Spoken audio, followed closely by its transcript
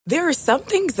There are some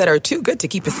things that are too good to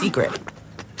keep a secret.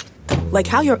 Like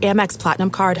how your Amex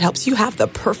Platinum card helps you have the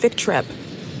perfect trip.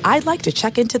 I'd like to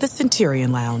check into the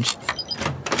Centurion Lounge.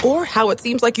 Or how it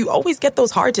seems like you always get those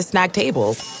hard-to-snag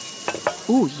tables.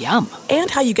 Ooh, yum.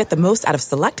 And how you get the most out of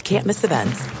select can't-miss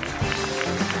events.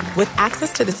 With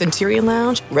access to the Centurion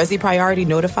Lounge, Resi Priority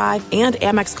Notified, and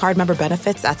Amex card member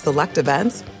benefits at select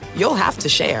events, you'll have to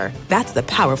share. That's the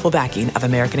powerful backing of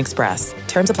American Express.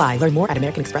 Terms apply. Learn more at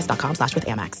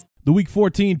americanexpress.com/withAmex. The Week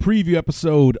 14 preview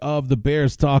episode of the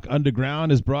Bears Talk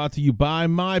Underground is brought to you by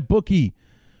MyBookie.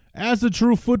 As a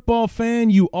true football fan,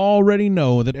 you already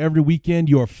know that every weekend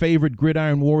your favorite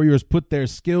Gridiron Warriors put their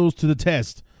skills to the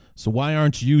test. So why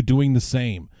aren't you doing the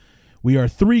same? We are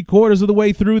 3/4 of the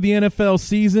way through the NFL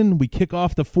season. We kick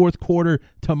off the fourth quarter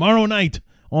tomorrow night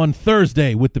on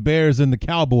Thursday with the Bears and the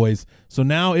Cowboys. So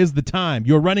now is the time.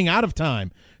 You're running out of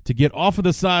time to get off of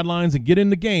the sidelines and get in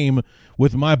the game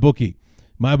with MyBookie.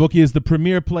 MyBookie is the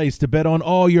premier place to bet on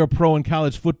all your pro and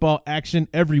college football action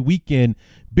every weekend.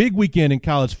 Big weekend in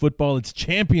college football. It's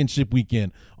championship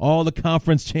weekend. All the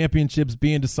conference championships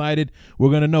being decided.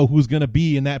 We're going to know who's going to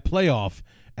be in that playoff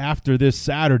after this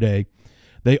Saturday.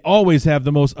 They always have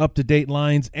the most up-to-date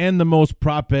lines and the most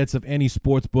prop bets of any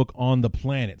sports book on the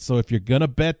planet. So if you're going to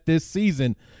bet this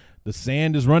season, the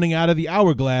sand is running out of the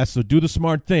hourglass, so do the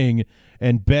smart thing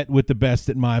and bet with the best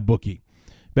at MyBookie.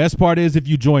 Best part is if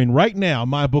you join right now,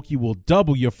 MyBookie will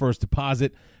double your first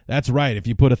deposit. That's right. If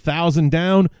you put $1,000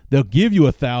 down, they'll give you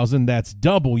 $1,000. That's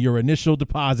double your initial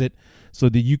deposit so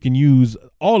that you can use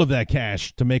all of that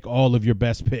cash to make all of your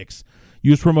best picks.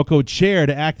 Use promo code CHAIR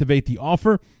to activate the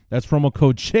offer. That's promo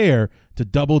code CHAIR to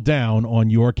double down on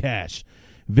your cash.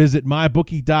 Visit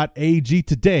mybookie.ag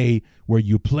today where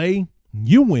you play,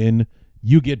 you win,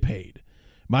 you get paid.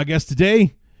 My guest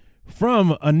today,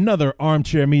 from another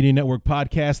Armchair Media Network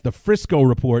podcast, The Frisco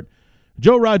Report,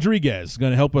 Joe Rodriguez is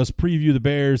going to help us preview the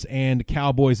Bears and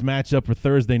Cowboys matchup for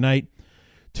Thursday night.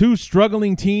 Two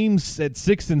struggling teams at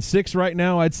 6-6 right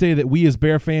now. I'd say that we as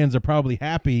Bear fans are probably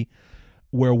happy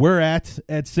where we're at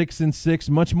 6-6,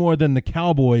 much more than the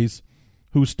Cowboys,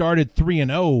 who started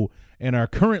 3-0 and are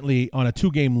currently on a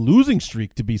 2-game losing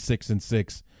streak to be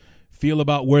 6-6, feel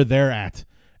about where they're at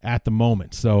the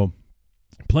moment. So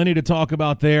plenty to talk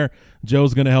about there.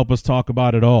 Joe's going to help us talk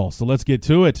about it all. So let's get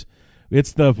to it.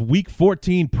 It's the Week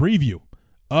 14 preview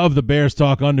of the Bears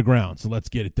Talk Underground. So let's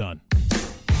get it done.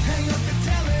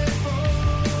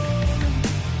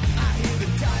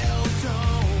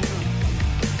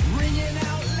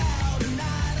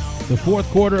 The fourth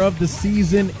quarter of the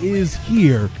season is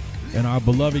here, and our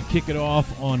beloved kick it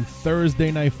off on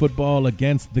Thursday Night Football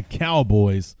against the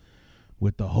Cowboys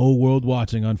with the whole world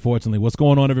watching, unfortunately. What's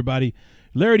going on, everybody?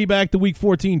 Larry back, the Week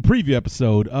 14 preview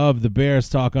episode of the Bears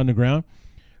Talk Underground.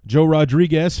 Joe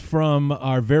Rodriguez from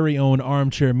our very own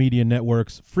Armchair Media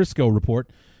Network's Frisco Report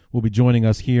will be joining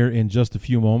us here in just a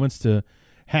few moments to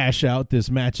hash out this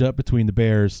matchup between the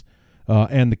Bears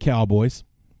and the Cowboys.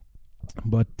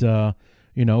 But,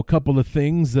 a couple of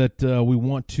things that we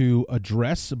want to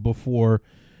address before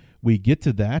we get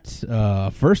to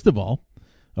that. First of all,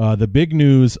 the big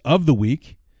news of the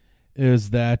week is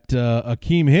that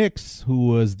Akeem Hicks, who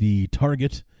was the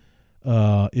target,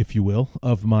 if you will,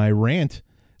 of my rant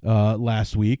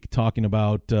last week, talking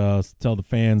about tell the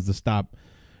fans to stop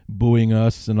booing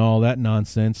us and all that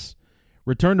nonsense,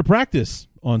 returned to practice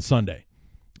on Sunday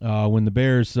when the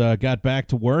Bears got back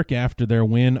to work after their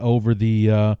win over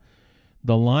the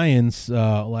Lions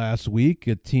last week.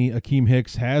 Akeem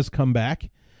Hicks has come back.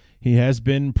 He has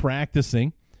been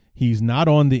practicing. He's not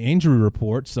on the injury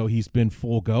report, so he's been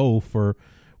full go for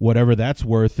whatever that's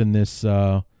worth in this,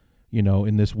 in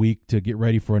this week to get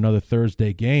ready for another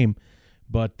Thursday game.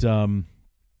 But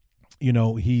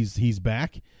he's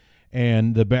back,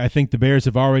 and I think the Bears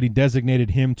have already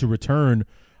designated him to return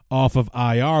off of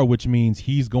IR, which means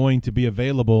he's going to be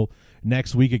available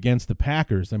next week against the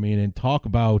Packers.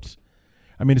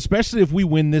 Especially if we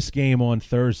win this game on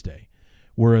Thursday.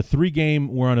 We're on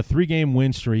a 3-game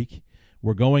win streak.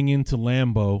 We're going into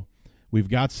Lambeau. We've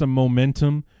got some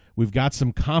momentum. We've got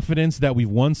some confidence that we've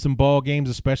won some ball games,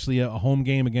 especially a home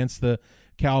game against the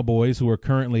Cowboys, who are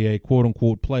currently a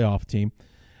quote-unquote playoff team.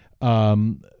 But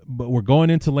we're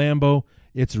going into Lambeau.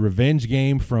 It's a revenge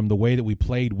game from the way that we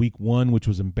played week 1, which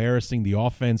was embarrassing. The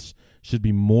offense should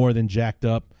be more than jacked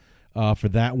up for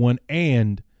that one.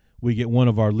 And we get one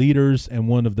of our leaders and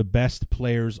one of the best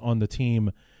players on the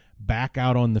team back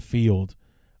out on the field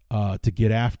to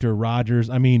get after Rodgers.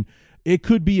 It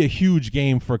could be a huge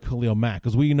game for Khalil Mack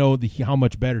because we know how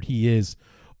much better he is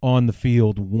on the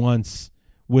field once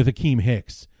with Akeem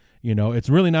Hicks. It's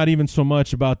really not even so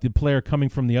much about the player coming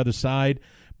from the other side,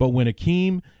 But when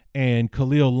Akeem and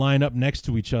Khalil line up next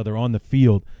to each other on the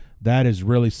field, that is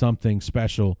really something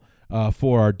special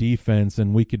for our defense,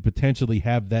 and we could potentially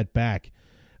have that back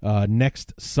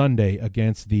next Sunday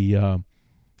against the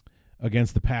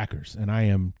Packers. And I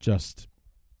am just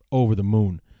over the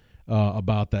moon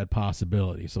about that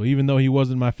possibility. So even though he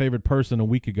wasn't my favorite person a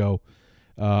week ago,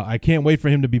 I can't wait for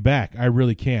him to be back. I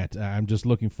really can't. I'm just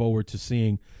looking forward to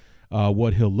seeing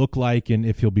what he'll look like and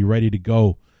if he'll be ready to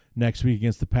go next week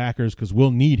against the Packers, because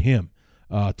we'll need him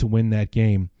to win that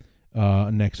game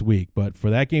next week. But for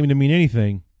that game to mean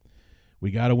anything,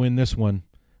 we got to win this one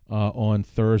on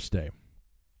Thursday.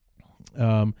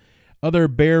 Other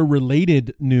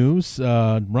Bear-related news,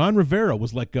 Ron Rivera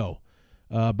was let go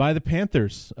by the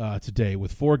Panthers today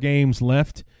with 4 games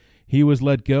left. He was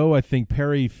let go. I think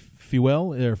Perry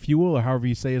Fewell, or however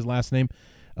you say his last name,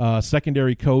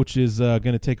 secondary coach, is going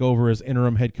to take over as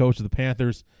interim head coach of the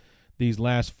Panthers these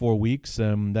last 4 weeks.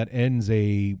 That ends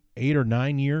a 8 or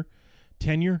 9 year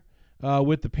tenure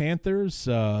with the Panthers.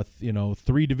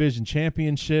 3 division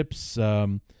championships,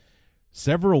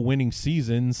 several winning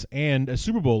seasons, and a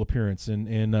Super Bowl appearance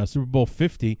in Super Bowl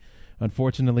 50.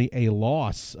 Unfortunately, a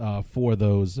loss for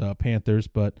those Panthers,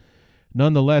 but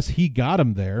nonetheless, he got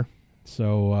him there.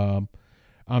 So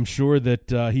I'm sure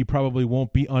that he probably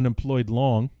won't be unemployed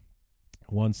long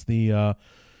once the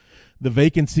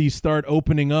vacancies start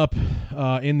opening up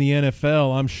in the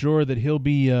NFL. I'm sure that he'll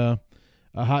be a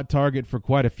hot target for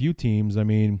quite a few teams. I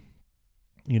mean,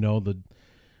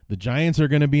 the Giants are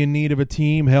going to be in need of a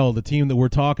team. Hell, the team that we're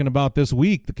talking about this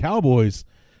week, the Cowboys,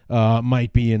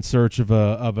 might be in search of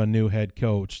a new head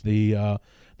coach. The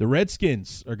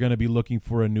Redskins are going to be looking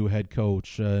for a new head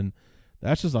coach, and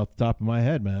that's just off the top of my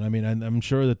head, man. I mean, I'm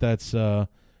sure that that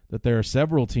there are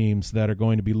several teams that are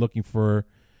going to be looking for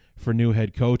new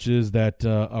head coaches. That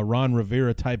a Ron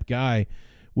Rivera type guy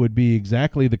would be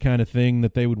exactly the kind of thing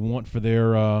that they would want for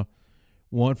their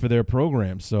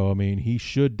program. So, I mean, he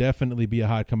should definitely be a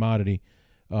hot commodity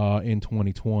in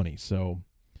 2020. So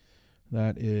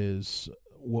that is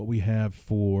what we have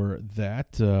for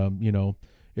that.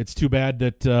 It's too bad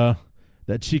that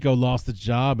Chico lost his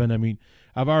job. And I mean,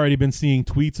 I've already been seeing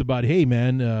tweets about, hey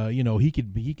man, he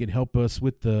could help us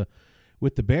with the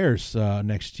Bears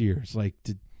next year. It's like,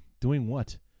 doing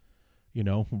what?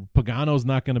 Pagano's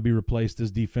not going to be replaced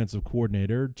as defensive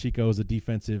coordinator. Chico's a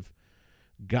defensive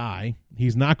guy.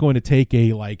 He's not going to take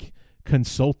a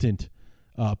consultant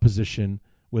position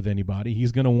with anybody.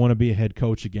 He's going to want to be a head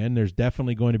coach again. There's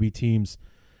definitely going to be teams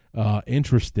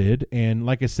interested. And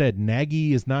like I said,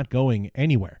 Nagy is not going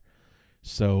anywhere.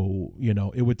 So,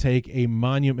 it would take a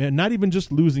monument, not even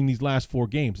just losing these last 4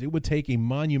 games. It would take a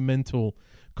monumental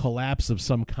collapse of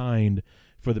some kind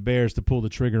for the Bears to pull the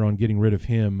trigger on getting rid of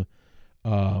him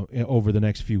over the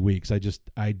next few weeks. I just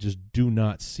do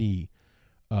not see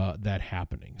that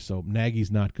happening. So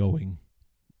Nagy's not going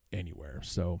anywhere.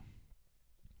 So,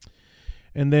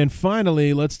 and then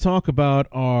finally, let's talk about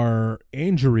our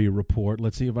injury report.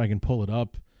 Let's see if I can pull it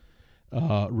up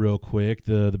real quick.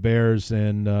 The Bears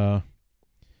and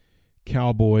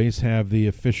Cowboys have the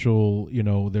official,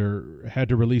 they had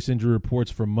to release injury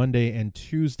reports for Monday and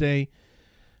Tuesday.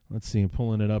 Let's see, I'm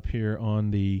pulling it up here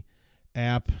on the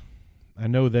app. I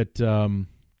know that,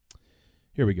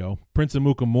 here we go. Prince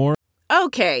Amukamara.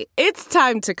 Okay, it's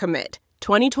time to commit.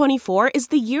 2024 is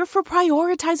the year for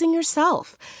prioritizing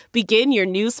yourself. Begin your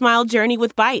new smile journey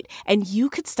with Byte, and you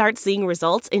could start seeing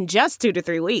results in just 2 to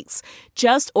 3 weeks.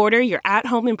 Just order your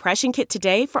at-home impression kit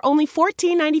today for only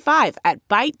 $14.95 at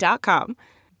Byte.com.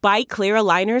 Byte Clear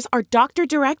aligners are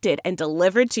doctor-directed and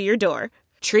delivered to your door.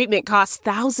 Treatment costs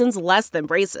thousands less than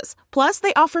braces. Plus,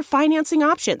 they offer financing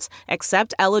options,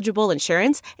 accept eligible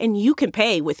insurance, and you can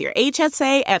pay with your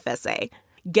HSA FSA.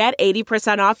 Get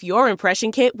 80% off your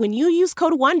impression kit when you use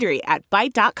code WONDERY at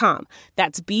Byte.com.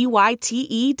 That's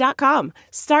BYTE.com.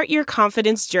 Start your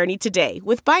confidence journey today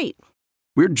with Byte.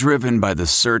 We're driven by the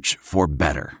search for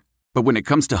better. But when it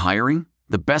comes to hiring,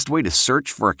 the best way to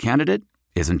search for a candidate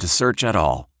isn't to search at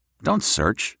all. Don't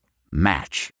search.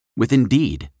 Match with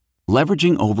Indeed.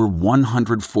 Leveraging over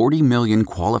 140 million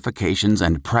qualifications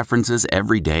and preferences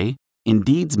every day,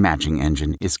 Indeed's matching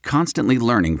engine is constantly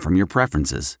learning from your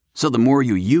preferences. So the more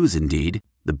you use Indeed,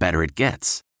 the better it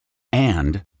gets.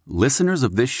 And listeners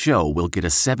of this show will get a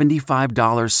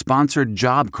 $75 sponsored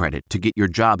job credit to get your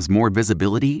jobs more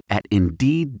visibility at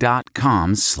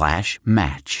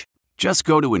Indeed.com/match. Just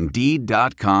go to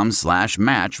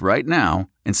Indeed.com/match right now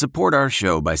and support our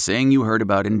show by saying you heard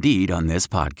about Indeed on this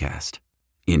podcast.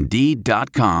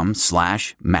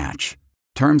 Indeed.com/match.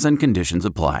 Terms and conditions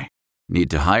apply. Need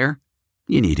to hire?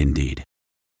 You need Indeed.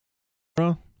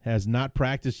 has not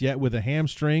practiced yet with a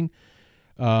hamstring.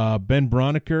 Ben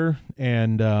Broniker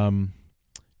and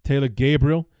Taylor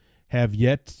Gabriel have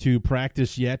yet to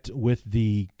practice yet with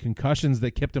the concussions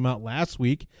that kept him out last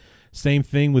week. Same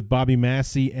thing with Bobby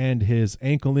Massey and his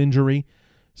ankle injury.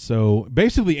 So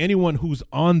basically anyone who's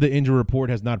on the injury report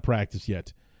has not practiced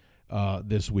yet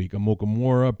this week.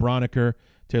 Amukamura, Broniker,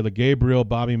 Taylor Gabriel,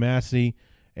 Bobby Massey,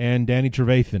 and Danny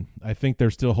Trevathan. I think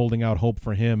they're still holding out hope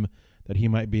for him that he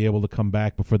might be able to come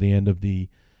back before the end of the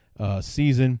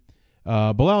season.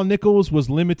 Bilal Nichols was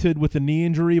limited with a knee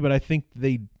injury, but I think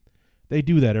they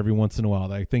do that every once in a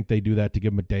while. I think they do that to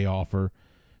give him a day off or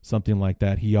something like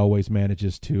that. He always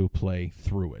manages to play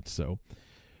through it. So,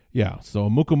 yeah. So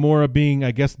Mukamura being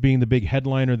the big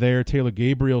headliner there. Taylor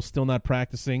Gabriel still not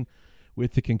practicing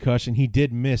with the concussion. He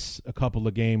did miss a couple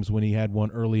of games when he had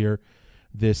one earlier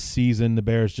this season. The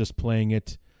Bears just playing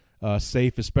it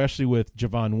safe, especially with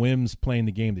Javon Wims playing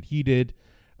the game that he did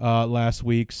last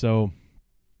week. So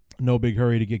no big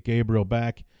hurry to get Gabriel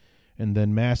back. And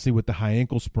then Massey with the high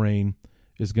ankle sprain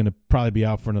is going to probably be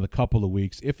out for another couple of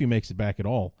weeks if he makes it back at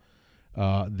all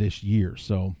this year.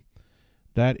 So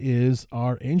that is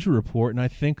our injury report, and I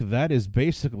think that is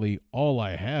basically all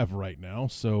I have right now.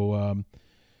 So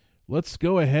let's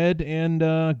go ahead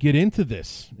and get into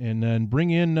this and then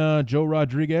bring in Joe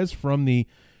Rodriguez from the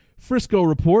Frisco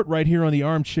Report right here on the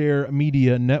Armchair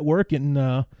Media Network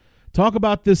and talk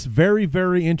about this very,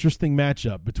 very interesting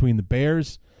matchup between the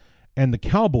Bears and the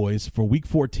Cowboys for Week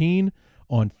 14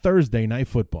 on Thursday Night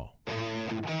Football.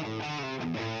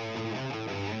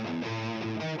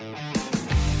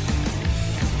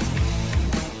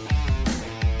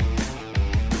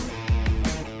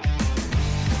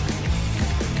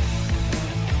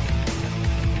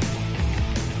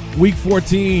 Week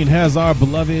 14 has our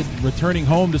beloved returning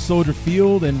home to Soldier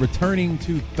Field and returning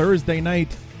to Thursday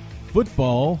Night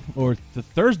Football, or the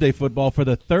Thursday Football, for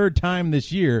the third time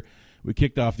this year. We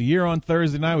kicked off the year on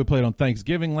Thursday night. We played on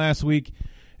Thanksgiving last week.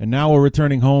 And now we're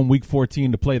returning home Week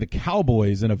 14 to play the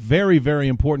Cowboys in a very, very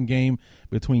important game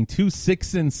between two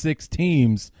 6-6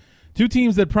 teams. Two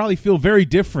teams that probably feel very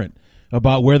different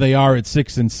about where they are at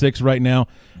 6-6 right now.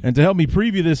 And to help me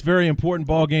preview this very important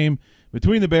ball game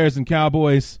between the Bears and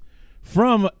Cowboys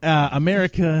from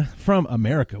America,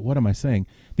 what am I saying?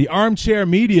 The Armchair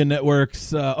Media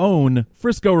Network's own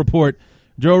Frisco Report,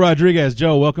 Joe Rodriguez.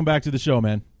 Joe, welcome back to the show,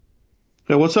 man.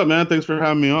 Hey, what's up, man? Thanks for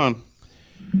having me on.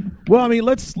 Well, I mean,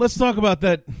 let's talk about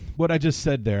that. What I just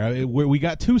said there. We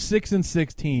got two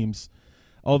 6-6 teams.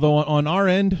 Although on our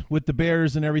end with the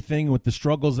Bears and everything, with the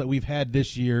struggles that we've had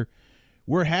this year,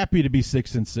 we're happy to be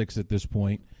 6-6 at this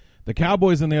point. The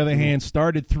Cowboys, on the other hand,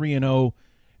 started 3-0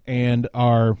 and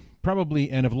are probably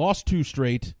and have lost two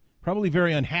straight. Probably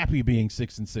very unhappy being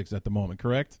 6-6 at the moment.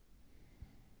 Correct?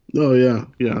 Oh yeah,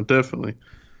 definitely.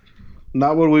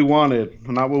 Not what we wanted,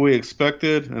 not what we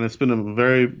expected, and it's been a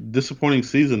very disappointing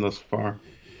season thus far.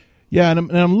 Yeah, and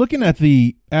I'm looking at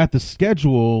the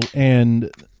schedule,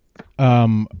 and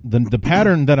the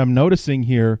pattern that I'm noticing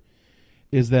here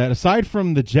is that aside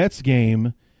from the Jets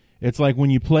game, it's like when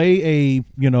you play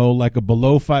like a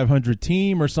below 500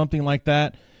 team or something like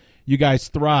that, you guys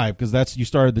thrive because you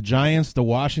started the Giants, the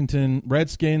Washington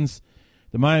Redskins,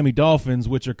 the Miami Dolphins,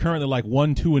 which are currently like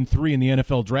 1, 2, and 3 in the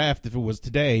NFL draft if it was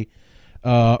today.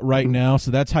 Right now,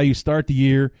 so that's how you start the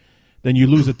year. Then you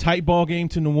lose a tight ball game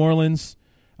to New Orleans.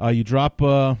 You drop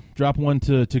one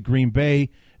to Green Bay,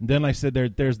 and then like I said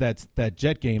there's that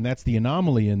Jet game. That's the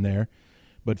anomaly in there.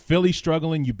 But Philly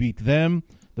struggling, you beat them.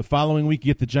 The following week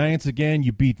you get the Giants again,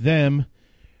 you beat them.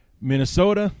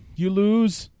 Minnesota, you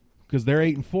lose because they're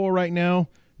 8-4 right now.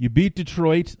 You beat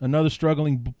Detroit, another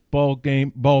struggling ball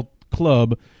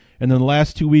club, and then the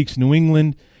last 2 weeks New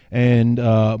England and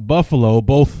Buffalo,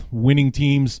 both winning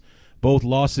teams, both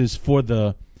losses for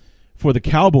the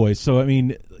Cowboys. So, I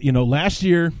mean, last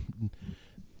year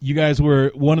you guys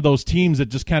were one of those teams that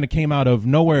just kind of came out of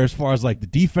nowhere as far as like the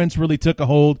defense really took a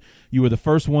hold. You were the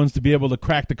first ones to be able to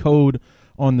crack the code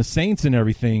on the Saints and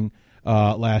everything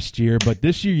last year. But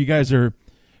this year you guys are,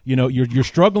 you're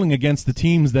struggling against the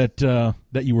teams that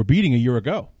you were beating a year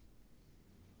ago.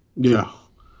 Yeah.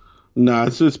 No,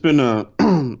 it's been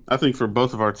I think for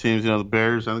both of our teams, the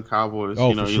Bears and the Cowboys,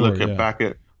 you look back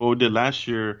at what we did last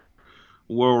year,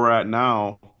 where we're at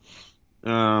now.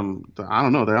 I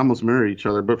don't know, they almost mirror each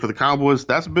other. But for the Cowboys,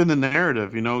 that's been the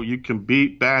narrative. You can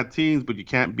beat bad teams, but you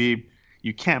can't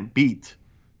beat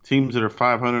teams that are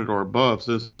 500 or above.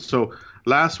 So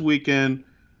last weekend,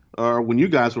 when you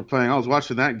guys were playing, I was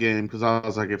watching that game because I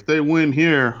was like, if they win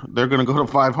here, they're going to go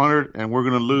to 500 and we're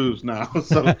going to lose now.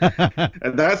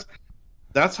 And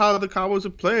that's how the Cowboys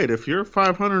have played. If you're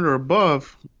 500 or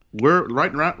above, We're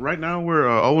right now we're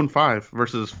 0-5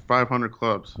 versus 500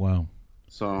 clubs. Wow.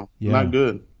 So Yeah. not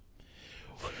good.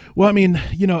 Well, I mean,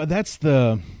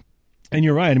 and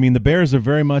you're right. I mean, the Bears are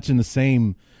very much in the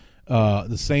same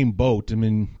boat. I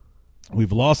mean,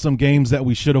 we've lost some games that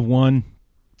we should have won.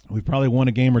 We've probably won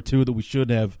a game or two that we should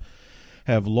have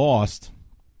lost.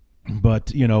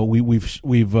 But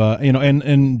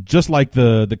and just like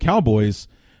the Cowboys,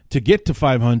 to get to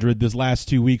 500 this last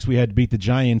 2 weeks, we had to beat the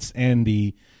Giants and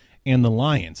the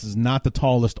Lions. This is not the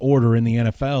tallest order in the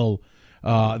NFL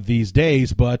these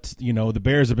days, but the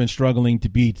Bears have been struggling to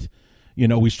beat.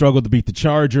 We struggled to beat the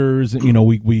Chargers.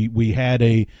 We had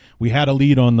a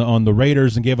lead on the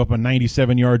Raiders and gave up a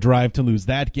 97-yard drive to lose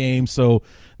that game. So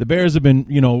the Bears have been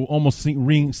almost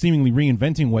seemingly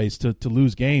reinventing ways to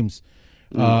lose games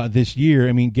this year.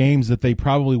 I mean, games that they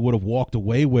probably would have walked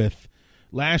away with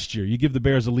last year. You give the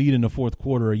Bears a lead in the fourth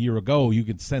quarter a year ago, you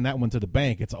could send that one to the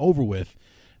bank. It's over with.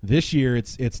 This year,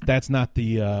 that's not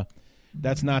the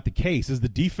case. Is the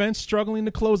defense struggling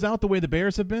to close out the way the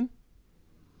Bears have been?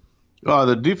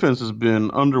 The defense has been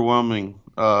underwhelming,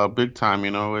 big time.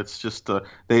 It's just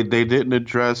they didn't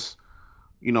address,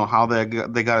 how they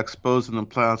got exposed in the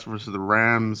playoffs versus the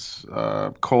Rams,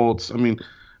 Colts. I mean,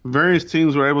 various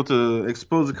teams were able to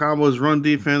expose the Cowboys' run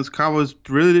defense. Cowboys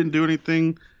really didn't do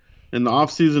anything in the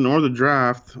offseason or the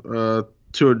draft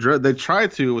to address. They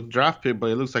tried to with draft pick, but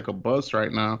it looks like a bust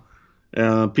right now.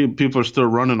 People are still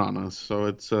running on us, so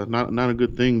it's not a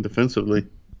good thing defensively.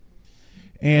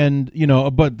 And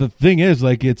but the thing is,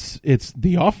 like, it's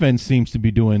the offense seems to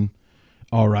be doing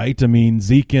all right. I mean,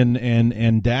 Zeke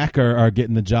and Dak are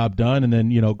getting the job done, and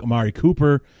then Amari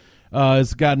Cooper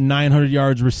has got 900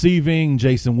 yards receiving.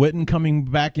 Jason Witten coming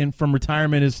back in from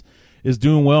retirement is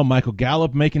doing well. Michael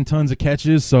Gallup making tons of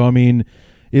catches. So I mean,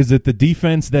 is it the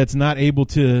defense that's not able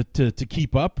to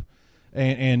keep up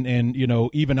and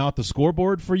even out the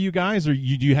scoreboard for you guys, or do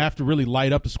you have to really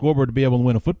light up the scoreboard to be able to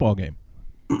win a football game?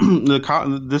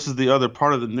 This is the other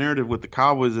part of the narrative with the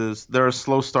Cowboys is they're a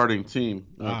slow starting team.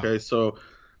 Okay, so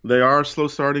they are a slow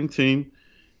starting team,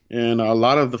 and a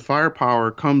lot of the firepower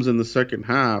comes in the second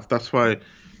half. That's why,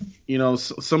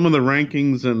 some of the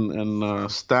rankings and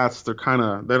stats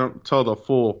they don't tell the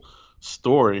full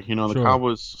story. The Sure.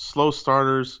 Cowboys slow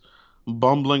starters,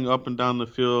 bumbling up and down the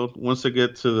field. Once they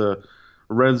get to the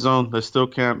red zone, they still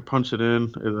can't punch it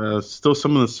in. Still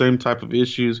some of the same type of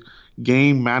issues.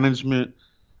 Game management.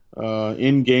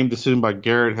 In-game decision by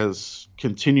Garrett has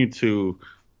continued to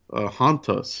haunt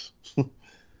us.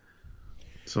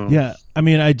 So yeah, I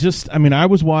mean, I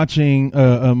was watching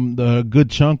the good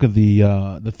chunk of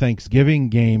the Thanksgiving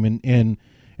game, and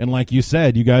like you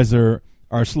said, you guys are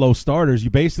slow starters. You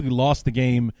basically lost the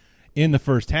game in the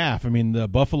first half. I mean, the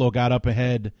Buffalo got up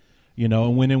ahead,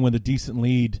 and went in with a decent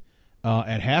lead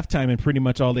at halftime, and pretty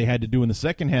much all they had to do in the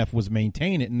second half was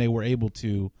maintain it, and they were able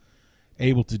to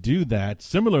do that.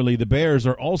 Similarly, the Bears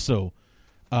are also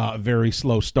very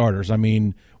slow starters. I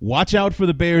mean, watch out for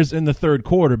the Bears in the third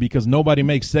quarter because nobody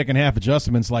makes second half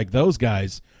adjustments like those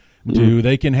guys do.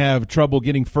 They can have trouble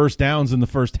getting first downs in the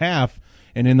first half,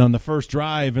 and then on the first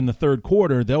drive in the third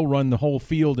quarter, they'll run the whole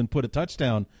field and put a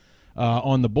touchdown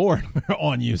on the board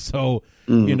on you. So,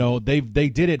 they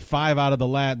did it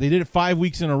 5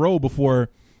 weeks in a row before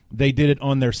they did it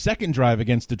on their second drive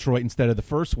against Detroit instead of the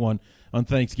first one on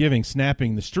Thanksgiving,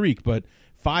 snapping the streak. But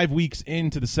 5 weeks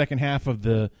into the second half of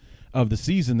the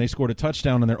season, they scored a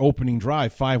touchdown on their opening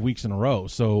drive 5 weeks in a row.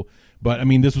 So, but I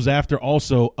mean, this was after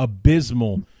also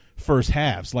abysmal first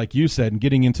halves, like you said, and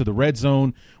getting into the red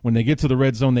zone. When they get to the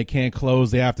red zone, they can't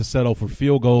close. They have to settle for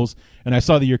field goals. And I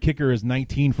saw that your kicker is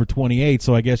 19 for 28,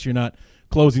 so I guess you're not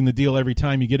closing the deal every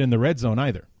time you get in the red zone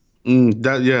either.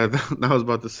 That I was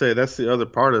about to say that's the other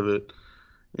part of it.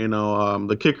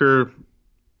 The kicker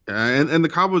and the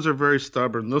Cowboys are very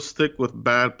stubborn. They'll stick with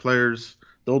bad players.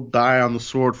 They'll die on the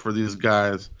sword for these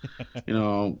guys.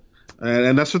 And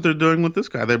that's what they're doing with this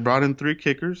guy. They brought in 3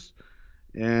 kickers,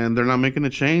 and they're not making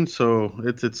a change. So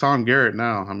it's on Garrett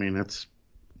now. I mean,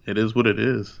 it is what it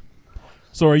is.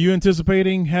 So are you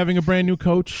anticipating having a brand new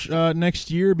coach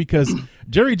next year? Because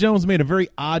Jerry Jones made a very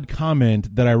odd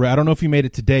comment that I read. I don't know if he made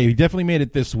it today. He definitely made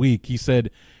it this week. He said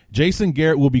Jason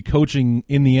Garrett will be coaching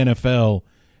in the NFL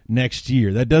next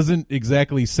year. That doesn't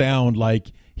exactly sound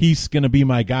like he's going to be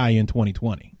my guy in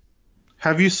 2020.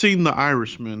 Have you seen The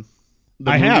Irishman?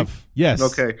 I have. Yes.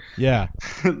 Okay. Yeah.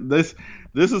 This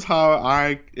is how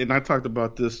I talked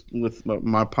about this with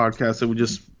my podcast that we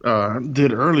just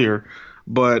did earlier,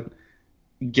 but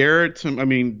Jerry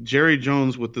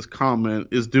Jones with this comment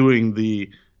is doing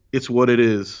it's what it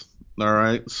is. All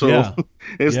right. So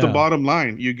it's the bottom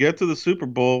line. You get to the Super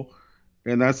Bowl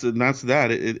and that's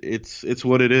that. It's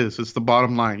what it is. It's the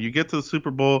bottom line. You get to the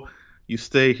Super Bowl, you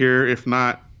stay here. If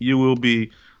not, you will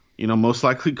be, most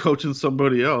likely coaching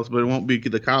somebody else, but it won't be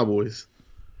the Cowboys.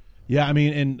 Yeah, I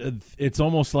mean, and it's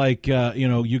almost like,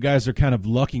 you guys are kind of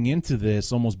lucking into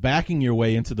this, almost backing your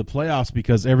way into the playoffs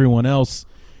because everyone else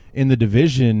in the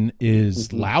division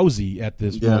is lousy at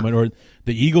this moment, or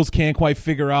the Eagles can't quite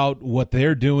figure out what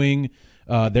they're doing.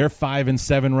 They're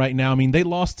 5-7 right now. I mean, they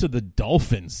lost to the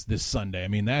Dolphins this Sunday. I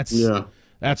mean, that's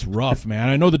rough, man.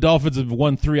 I know the Dolphins have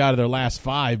won 3 out of their last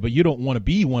 5, but you don't want to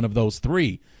be one of those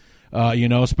 3,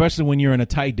 especially when you're in a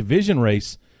tight division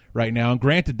race right now. And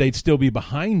granted, they'd still be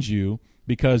behind you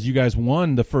because you guys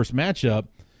won the first matchup,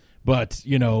 but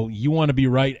you want to be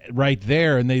right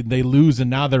there, and they lose, and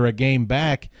now they're a game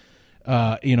back.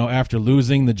 After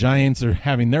losing, the Giants are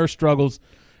having their struggles,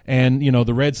 and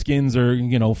the Redskins are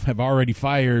have already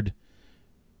fired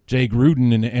Jay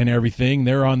Gruden and everything.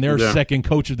 They're on their second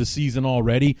coach of the season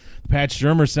already. Pat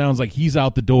Shurmur sounds like he's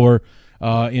out the door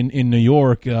in New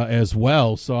York as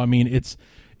well. So I mean,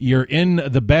 you're in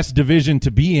the best division to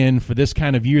be in for this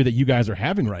kind of year that you guys are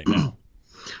having right now.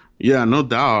 Yeah, no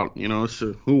doubt. It's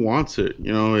who wants it?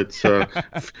 It's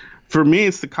for me,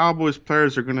 it's the Cowboys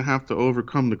players are going to have to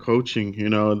overcome the coaching.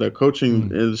 The coaching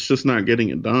is just not getting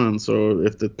it done. So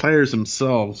if the players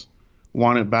themselves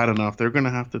want it bad enough, they're going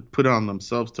to have to put it on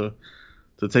themselves to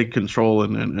take control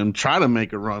and try to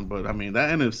make a run. But I mean, that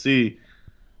NFC,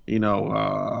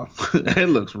 it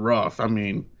looks rough. I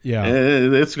mean,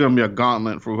 it's going to be a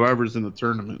gauntlet for whoever's in the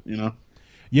tournament.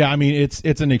 Yeah, I mean,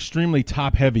 it's an extremely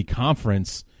top-heavy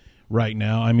conference right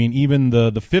now. I mean, even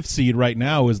the 5th seed right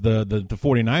now is the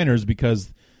 49ers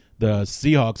because the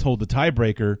Seahawks hold the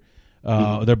tiebreaker.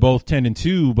 They're both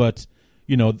 10-2, but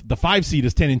the 5 seed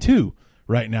is 10-2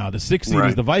 right now. The 6th seed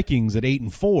is the Vikings at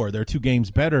 8-4. They're 2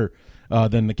 games better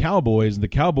than the Cowboys. The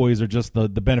Cowboys are just the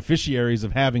beneficiaries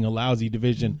of having a lousy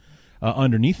division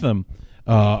underneath them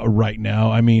right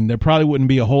now. I mean, there probably wouldn't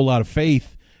be a whole lot of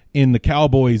faith in the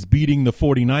Cowboys beating the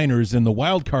 49ers in the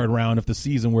wild card round if the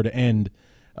season were to end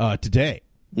today.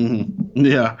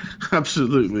 Yeah,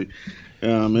 absolutely.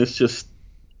 It's just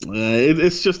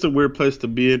a weird place to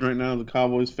be in right now, the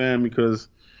Cowboys fan, because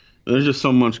there's just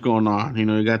so much going on.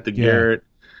 You got the Garrett,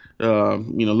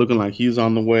 looking like he's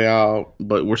on the way out,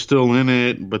 but we're still in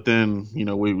it. But then,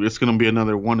 it's going to be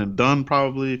another one and done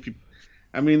probably. The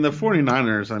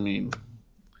 49ers, I mean,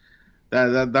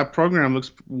 that program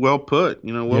looks well put,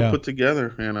 put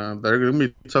together, and they're going to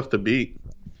be tough to beat.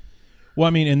 Well,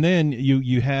 I mean, and then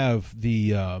you have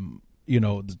the you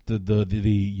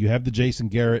have the Jason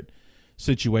Garrett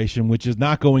situation, which is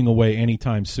not going away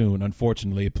anytime soon.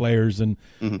 Unfortunately, players and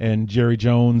Jerry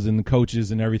Jones and the coaches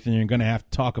and everything are going to have to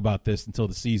talk about this until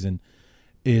the season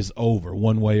is over,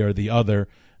 one way or the other.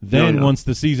 Then once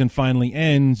the season finally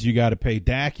ends, you got to pay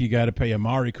Dak, you got to pay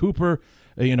Amari Cooper,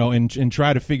 and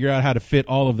try to figure out how to fit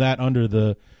all of that under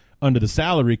the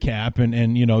salary cap.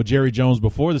 And Jerry Jones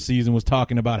before the season was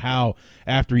talking about how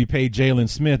after he paid Jalen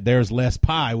Smith, there's less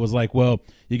pie. Was like, well,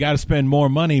 you got to spend more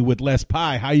money with less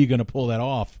pie. How are you going to pull that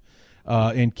off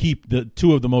and keep the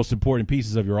 2 of the most important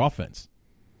pieces of your offense?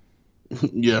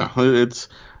 Yeah, it's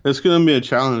going to be a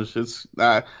challenge.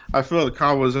 I feel the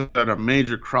Cowboys are at a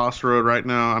major crossroad right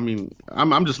now. I mean,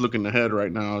 I'm just looking ahead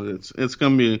right now. It's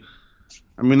going to be.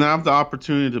 I mean, I have the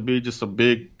opportunity to be just a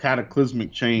big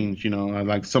cataclysmic change.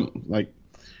 It's going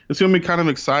to be kind of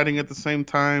exciting at the same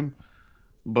time.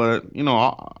 But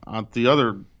the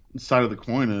other side of the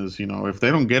coin is, if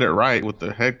they don't get it right with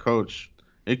the head coach,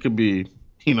 it could be,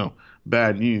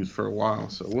 bad news for a while.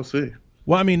 So we'll see.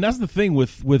 Well, I mean, that's the thing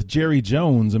with Jerry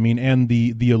Jones. I mean, and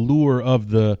the allure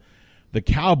of the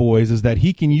Cowboys is that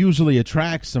he can usually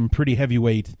attract some pretty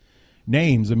heavyweight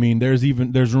names. I mean, there's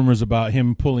rumors about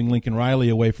him pulling Lincoln Riley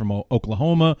away from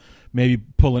Oklahoma, maybe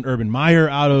pulling Urban Meyer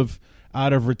out of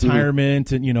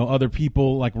retirement, and other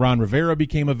people like Ron Rivera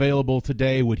became available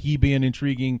today. Would he be an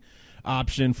intriguing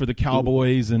option for the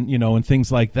Cowboys and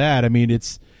things like that? I mean,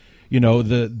 it's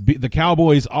the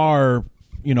Cowboys are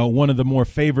one of the more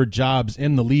favored jobs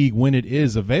in the league when it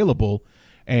is available,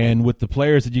 and with the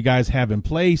players that you guys have in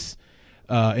place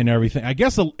and everything, I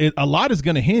guess a lot is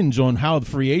going to hinge on how the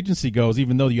free agency goes,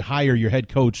 even though you hire your head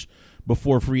coach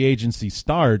before free agency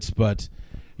starts. But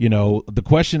the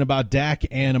question about Dak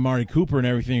and Amari Cooper and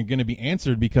everything are going to be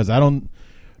answered, because I don't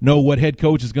know what head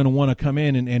coach is going to want to come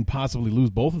in and possibly lose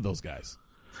both of those guys.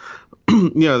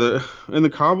 Yeah,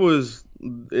 the Cowboys,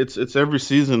 it's every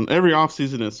season, every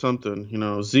offseason is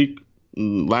something. Zeke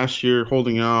last year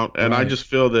holding out, and right. I just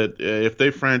feel that if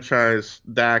they franchise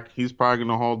Dak, he's probably going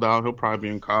to hold out. He'll probably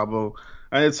be in Cabo.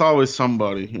 It's always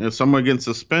somebody. Someone getting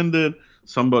suspended,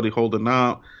 somebody holding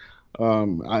out.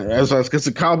 As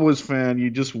a Cowboys fan, you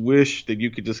just wish that you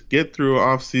could just get through an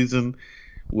off season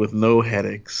with no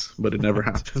headaches, but it never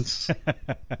happens.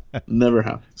 Never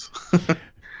happens.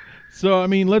 So I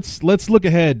mean, let's look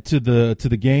ahead to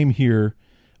the game here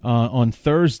on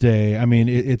Thursday. I mean,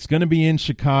 it's going to be in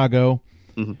Chicago.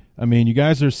 Mm-hmm. I mean, you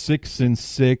guys are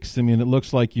 6-6. I mean, it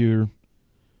looks like you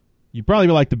probably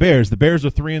be like the Bears. The Bears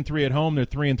are 3-3 at home. They're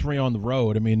 3-3 on the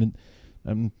road. I mean,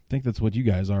 I think that's what you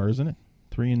guys are, isn't it?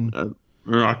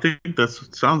 I think that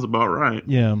sounds about right.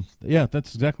 Yeah,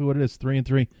 that's exactly what it is.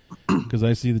 3-3, because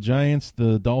I see the Giants,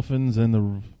 the Dolphins,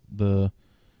 and the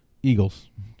Eagles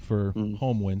for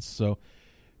home wins. So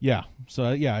I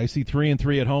see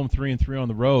 3-3 at home, 3-3 on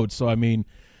the road. So I mean,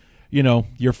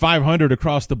 you're 500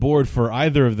 across the board for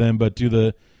either of them. But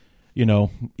even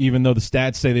though the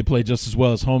stats say they play just as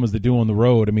well as home as they do on the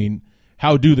road, I mean,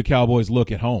 how do the Cowboys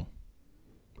look at home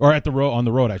or on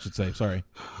the road? I should say. Sorry.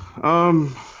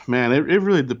 Man, it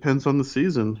really depends on the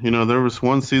season. There was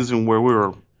one season where we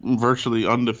were virtually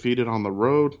undefeated on the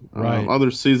road. Right.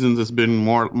 Other seasons it's been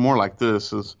more like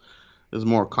this is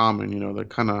more common. They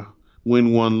kind of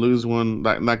win one, lose one,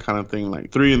 that kind of thing.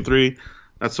 Like 3-3,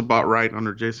 that's about right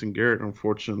under Jason Garrett,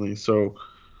 unfortunately. So,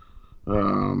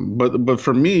 but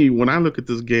for me, when I look at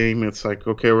this game, it's like,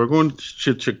 okay, we're going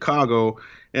to Chicago,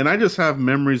 and I just have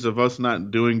memories of us not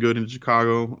doing good in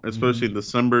Chicago, especially in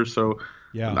December. So.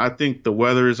 Yeah, I think the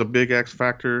weather is a big X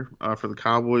factor for the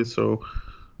Cowboys. So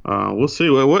we'll see.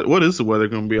 What is the weather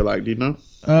going to be like? Do you know?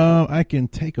 I can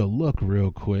take a look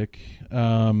real quick.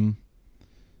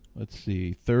 Let's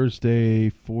see. Thursday,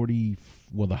 40.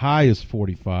 Well, the high is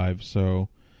 45. So,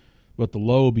 but the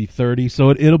low will be 30. So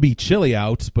it'll be chilly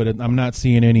out. But I'm not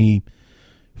seeing any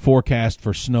forecast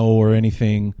for snow or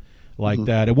anything like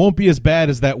that. It won't be as bad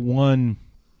as that one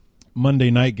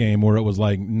Monday night game where it was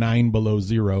like 9 below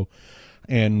zero.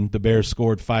 And the Bears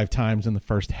scored 5 times in the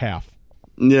first half.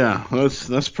 Yeah,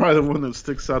 that's probably the one that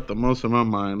sticks out the most in my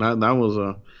mind. That was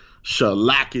a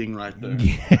shellacking right there.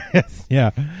 Yes,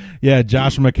 yeah.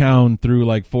 Josh McCown threw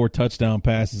like 4 touchdown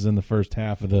passes in the first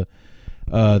half of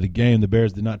the game. The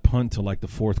Bears did not punt till like the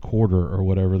fourth quarter or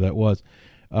whatever that was.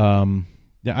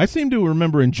 I seem to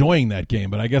remember enjoying that game,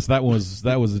 but I guess that was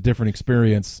a different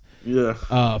experience.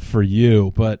 Yeah. For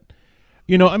you, but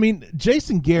I mean,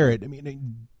 Jason Garrett. I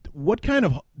mean. What kind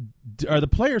of are the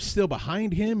players still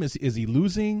behind him? Is he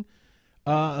losing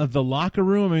the locker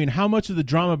room? I mean, how much of the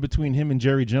drama between him and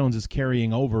Jerry Jones is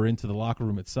carrying over into the locker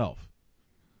room itself?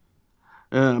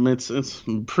 I mean, it's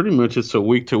pretty much a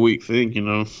week-to-week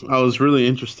thing. I was really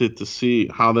interested to see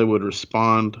how they would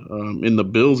respond in the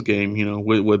Bills game.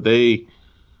 Would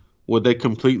they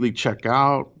completely check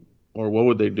out? Or what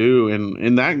would they do? And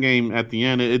in that game, at the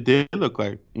end, it did look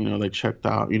like they checked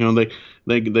out.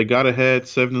 They got ahead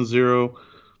 7-0.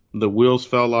 The wheels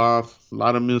fell off. A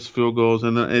lot of missed field goals,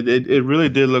 and it really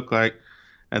did look like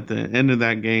at the end of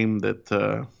that game that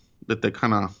they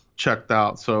kind of checked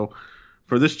out. So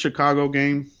for this Chicago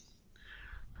game,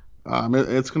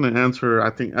 it's going to answer.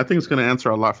 I think it's going to answer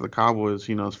a lot for the Cowboys.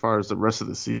 As far as the rest of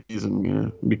the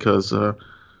season, because.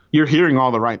 You're hearing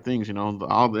all the right things,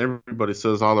 everybody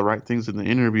says all the right things in the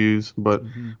interviews, but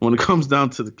when it comes down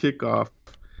to the kickoff,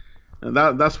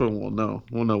 that's when we'll know.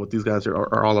 We'll know what these guys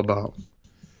are all about.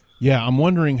 Yeah, I'm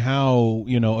wondering how,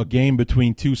 a game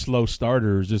between 2 slow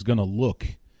starters is going to look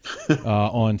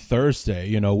on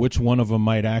Thursday. Which one of them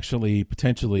might actually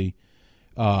potentially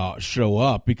show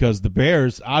up, because the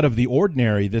Bears, out of the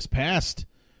ordinary this past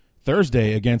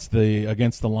Thursday against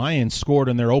the Lions, scored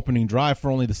in their opening drive for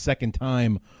only the second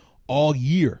time all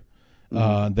year.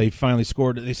 They finally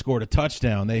scored. They scored a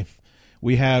touchdown.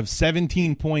 We have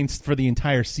 17 points for the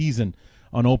entire season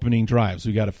on opening drives.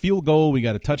 We got a field goal, we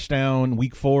got a touchdown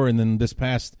week 4, and then this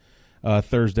past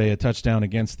Thursday a touchdown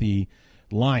against the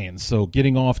Lions. So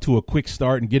getting off to a quick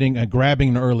start and grabbing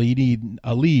an early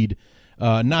lead,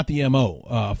 not the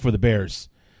MO for the Bears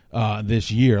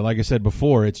this year. Like I said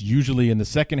before, it's usually in the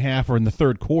second half or in the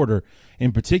third quarter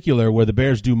in particular where the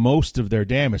Bears do most of their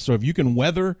damage. So if you can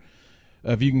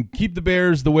keep the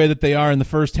Bears the way that they are in the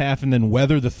first half and then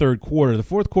weather the third quarter, the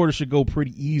fourth quarter should go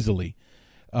pretty easily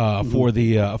for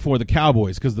the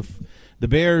Cowboys, because the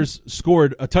Bears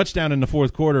scored a touchdown in the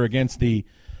fourth quarter against the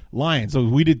Lions. So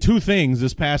we did 2 things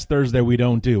this past Thursday we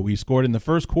don't do. We scored in the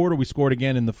first quarter. We scored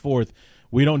again in the fourth.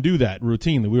 We don't do that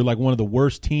routinely. We were like one of the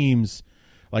worst teams.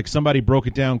 Like, somebody broke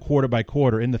it down quarter by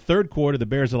quarter. In the third quarter, the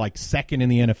Bears are like second in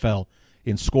the NFL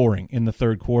in scoring in the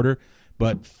third quarter,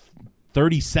 but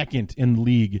 32nd in the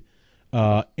league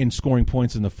in scoring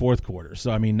points in the fourth quarter.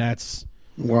 So, I mean, that's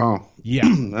wow. Yeah.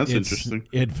 That's interesting.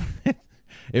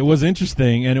 It was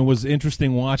interesting, and it was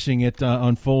interesting watching it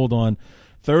unfold on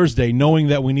Thursday, knowing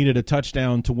that we needed a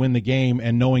touchdown to win the game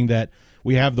and knowing that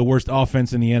we have the worst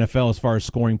offense in the NFL as far as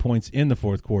scoring points in the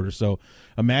fourth quarter. So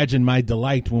imagine my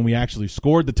delight when we actually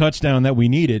scored the touchdown that we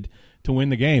needed to win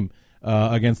the game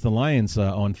against the Lions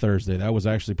on Thursday. That was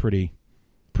actually pretty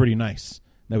nice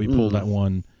that we pulled that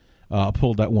one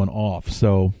off.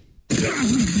 So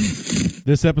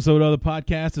this episode of the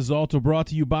podcast is also brought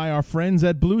to you by our friends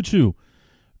at Blue Chew.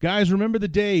 Guys, remember the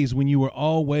days when you were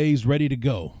always ready to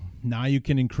go. Now you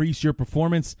can increase your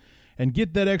performance and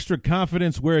get that extra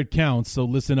confidence where it counts, so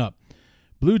listen up.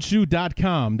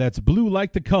 BlueChew.com, that's blue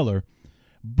like the color,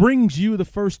 brings you the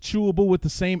first chewable with the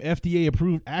same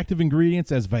FDA-approved active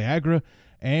ingredients as Viagra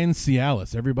and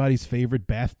Cialis, everybody's favorite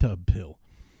bathtub pill.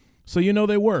 So you know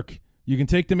they work. You can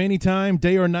take them anytime,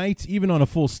 day or night, even on a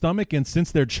full stomach, and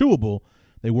since they're chewable,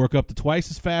 they work up to twice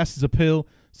as fast as a pill,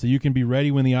 so you can be ready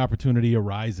when the opportunity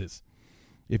arises.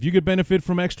 If you could benefit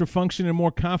from extra function and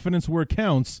more confidence where it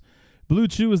counts, Blue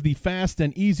Chew is the fast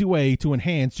and easy way to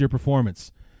enhance your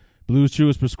performance. Blue Chew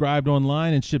is prescribed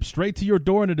online and shipped straight to your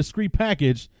door in a discreet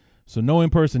package, so no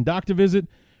in-person doctor visit,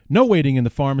 no waiting in the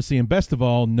pharmacy, and best of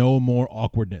all, no more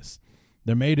awkwardness.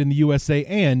 They're made in the USA,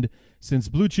 and since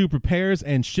Blue Chew prepares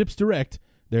and ships direct,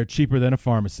 they're cheaper than a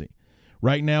pharmacy.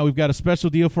 Right now, we've got a special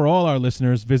deal for all our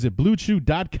listeners. Visit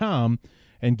BlueChew.com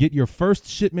and get your first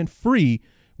shipment free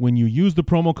when you use the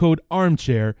promo code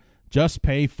ARMCHAIR. Just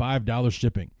pay $5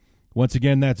 shipping. Once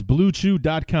again, that's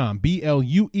BlueChew.com,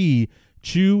 BLUE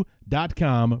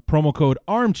Chew.com, promo code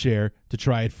ARMCHAIR to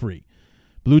try it free.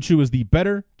 Blue Chew is the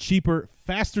better, cheaper,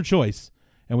 faster choice,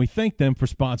 and we thank them for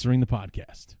sponsoring the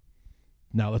podcast.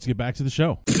 Now let's get back to the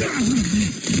show.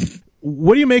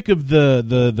 What do you make of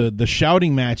the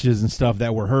shouting matches and stuff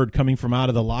that were heard coming from out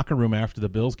of the locker room after the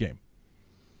Bills game?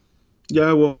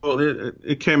 Yeah, well,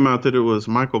 it came out that it was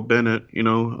Michael Bennett,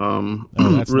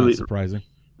 That's really not surprising.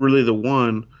 Really the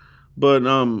one. But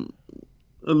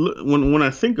when I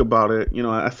think about it,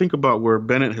 I think about where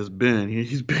Bennett has been.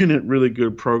 He's been at really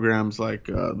good programs like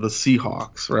the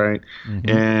Seahawks, right? Mm-hmm.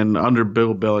 And under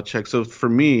Bill Belichick. So for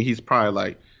me, he's probably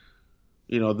like,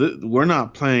 we're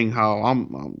not playing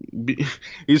how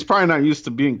he's probably not used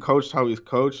to being coached how he's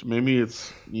coached. Maybe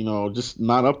it's, just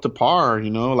not up to par,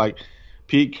 like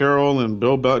Pete Carroll and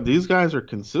Bill Belichick. These guys are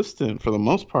consistent for the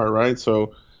most part, right?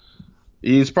 So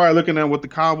he's probably looking at what the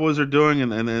Cowboys are doing,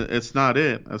 and it's not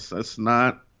it. That's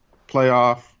not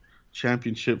playoff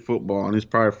championship football, and he's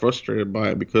probably frustrated by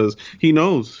it because he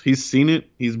knows. He's seen it.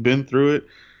 He's been through it,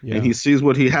 and he sees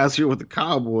what he has here with the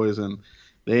Cowboys, and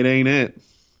it ain't it.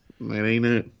 It ain't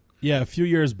it. Yeah, a few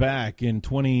years back in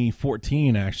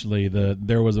 2014, actually,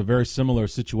 there was a very similar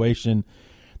situation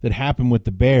that happened with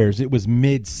the Bears. It was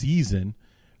mid-season.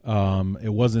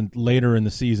 It wasn't later in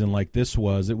the season like this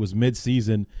was. It was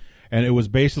mid-season. And it was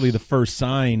basically the first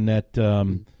sign that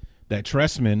that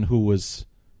Tressman, who was,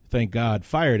 thank God,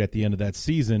 fired at the end of that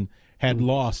season, had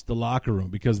lost the locker room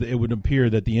because it would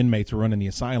appear that the inmates were running the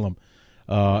asylum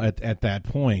at that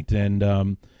point.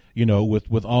 And,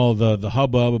 with all the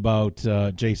hubbub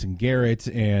about Jason Garrett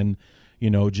and,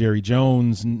 Jerry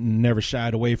Jones never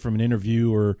shied away from an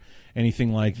interview or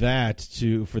anything like that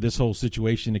for this whole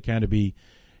situation to kind of be,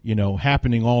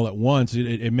 happening all at once.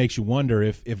 It makes you wonder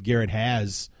if Garrett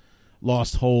has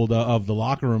lost hold of the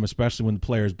locker room, especially when the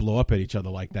players blow up at each other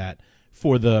like that,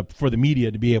 for the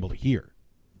media to be able to hear.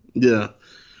 Yeah,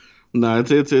 no,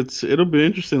 it'll be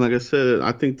interesting. Like I said,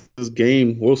 I think this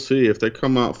game, we'll see if they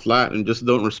come out flat and just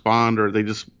don't respond, or they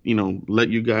just let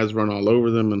you guys run all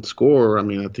over them and score. I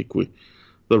mean, I think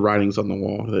the writing's on the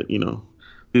wall that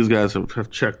these guys have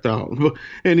checked out.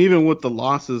 And even with the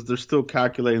losses, they're still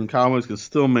calculating. Cowboys can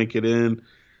still make it in.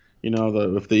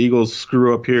 If the Eagles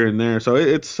screw up here and there. So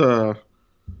it's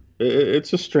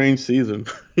a strange season.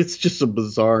 It's just a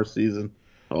bizarre season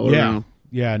all around.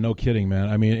 Yeah, no kidding, man.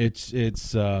 I mean,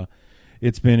 it's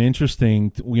been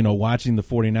interesting, watching the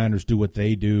 49ers do what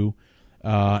they do.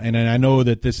 And I know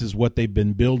that this is what they've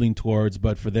been building towards,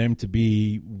 but for them to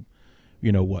be,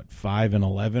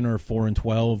 5-11 or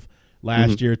 4-12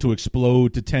 last year, to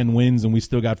explode to 10 wins, and we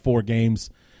still got 4 games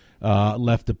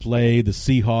left to play. The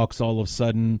Seahawks all of a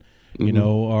sudden,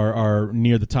 are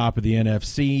near the top of the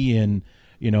NFC, and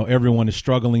everyone is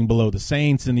struggling below the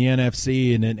Saints in the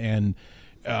NFC, and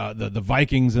the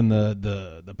Vikings and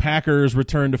the Packers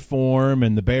return to form,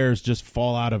 and the Bears just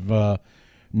fall out of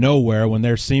nowhere when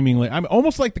they're seemingly,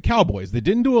 almost like the Cowboys. They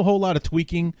didn't do a whole lot of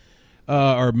tweaking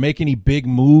or make any big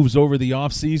moves over the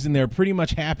offseason. They're pretty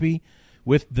much happy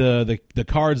with the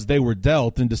cards they were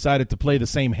dealt and decided to play the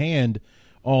same hand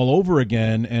all over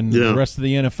again, and the rest of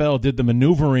the NFL did the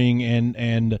maneuvering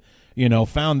and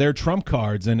found their trump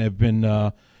cards and have been,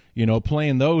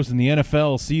 playing those. And the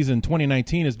NFL season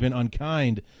 2019 has been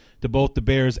unkind to both the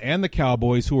Bears and the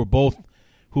Cowboys, who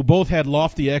both had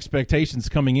lofty expectations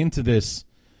coming into this,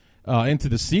 into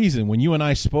the season. When you and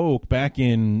I spoke back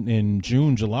in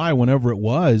June, July, whenever it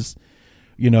was,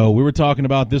 we were talking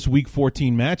about this Week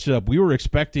 14 matchup. We were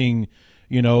expecting,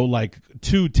 like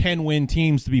 2 10-win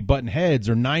teams to be button heads,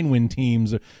 or 9-win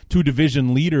teams, or 2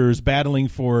 division leaders battling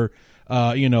for,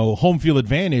 home field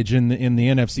advantage in the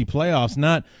NFC playoffs.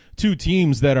 Not 2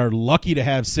 teams that are lucky to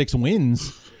have 6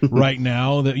 wins right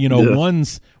now. That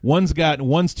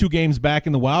one's 2 games back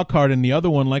in the wild card, and the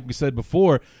other one, like we said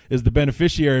before, is the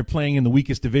beneficiary playing in the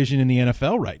weakest division in the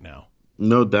NFL right now.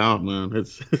 No doubt, man.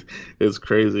 It's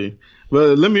crazy.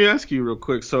 But let me ask you real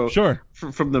quick. So, sure.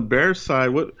 From the Bears side,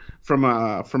 from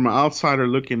an outsider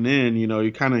looking in,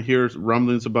 you kind of hear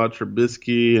rumblings about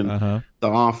Trubisky and the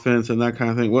offense and that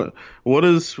kind of thing. What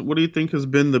do you think has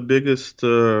been the biggest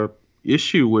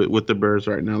issue with the Bears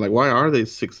right now? Like, why are they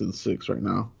 6-6 right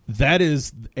now? That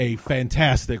is a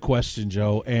fantastic question,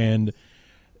 Joe, and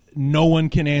no one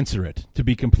can answer it, to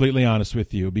be completely honest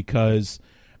with you, because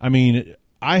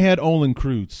I had Olin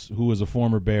Kreutz, who was a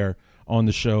former Bear, on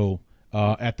the show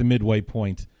at the midway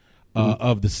point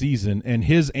of the season, and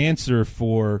his answer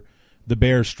for the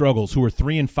Bears' struggles, who were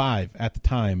 3-5 at the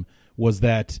time, was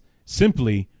that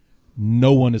simply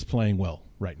no one is playing well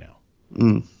right now.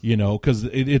 Because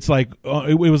it's like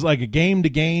it was like a game to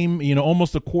game,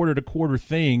 almost a quarter to quarter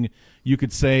thing. You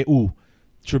could say, "Ooh,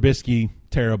 Trubisky,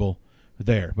 terrible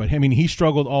there," but he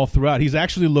struggled all throughout. He's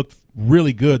actually looked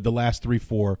really good the last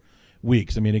 3-4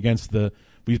 weeks.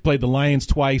 We've played the Lions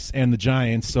twice and the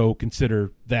Giants, so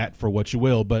consider that for what you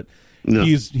will. But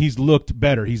he's looked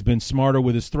better. He's been smarter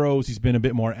with his throws. He's been a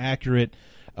bit more accurate,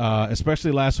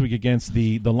 especially last week against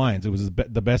the Lions. It was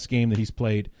the best game that he's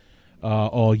played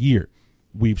all year.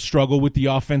 We've struggled with the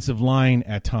offensive line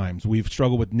at times. We've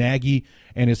struggled with Nagy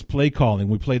and his play calling.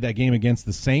 We played that game against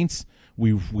the Saints.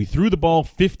 We threw the ball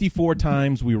 54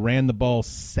 times. We ran the ball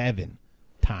 7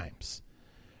 times.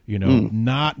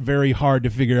 Not very hard to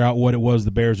figure out what it was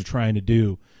the Bears were trying to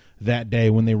do that day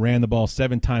when they ran the ball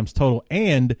 7 times total,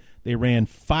 and they ran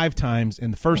 5 times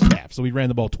in the first half. So we ran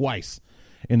the ball twice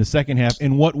in the second half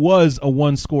in what was a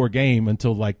 1-score game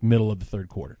until like middle of the third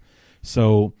quarter.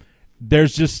 So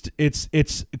there's just it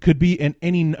could be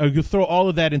you throw all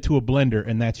of that into a blender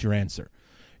and that's your answer.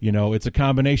 It's a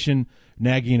combination.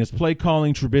 Nagy and his play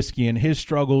calling, Trubisky and his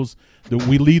struggles.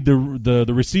 We lead the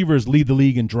receivers lead the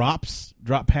league in drop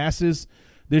passes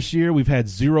this year. We've had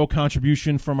 0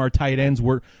 contribution from our tight ends.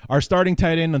 Our starting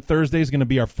tight end on Thursday is going to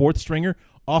be our 4th stringer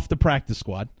off the practice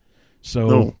squad.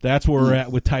 So that's where we're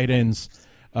at with tight ends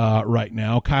right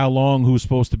now. Kyle Long, who's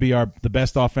supposed to be the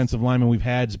best offensive lineman we've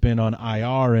had, has been on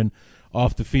IR and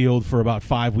off the field for about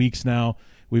 5 weeks now.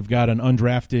 We've got an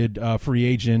undrafted free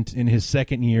agent in his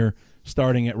 2nd year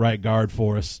starting at right guard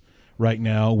for us right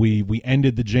now. We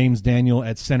ended the James Daniel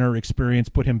at center experience,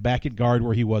 put him back at guard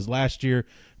where he was last year.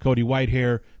 Cody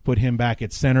Whitehair, put him back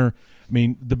at center.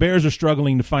 The Bears are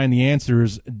struggling to find the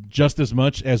answers just as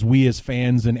much as we as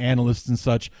fans and analysts and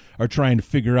such are trying to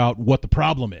figure out what the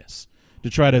problem is, to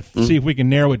try to see if we can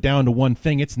narrow it down to one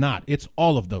thing. It's not. It's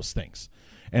all of those things.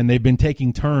 And they've been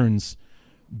taking turns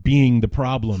being the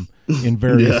problem in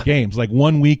various games. Like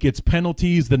one week it's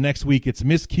penalties, the next week it's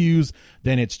miscues,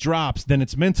 then it's drops, then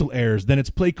it's mental errors, then it's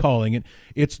play calling. And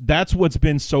that's what's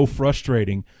been so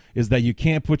frustrating, is that you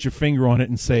can't put your finger on it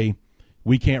and say,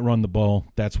 we can't run the ball,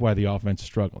 that's why the offense is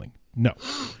struggling. No.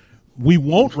 We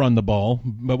won't run the ball,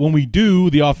 but when we do,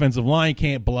 the offensive line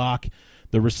can't block.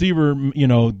 The receiver,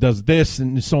 does this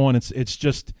and so on.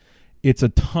 It's a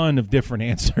ton of different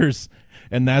answers.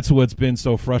 And that's what's been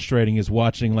so frustrating, is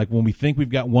watching, like, when we think we've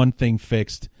got one thing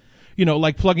fixed,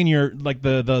 like plugging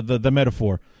the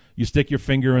metaphor. You stick your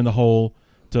finger in the hole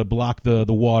to block the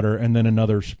water, and then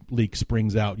another leak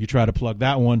springs out. You try to plug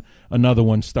that one, another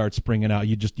one starts springing out.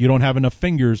 You don't have enough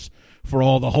fingers for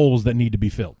all the holes that need to be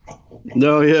filled.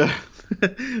 No, yeah.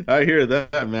 I hear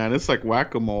that, man. It's like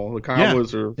whack-a-mole. The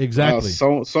Cowboys are exactly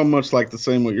so much like the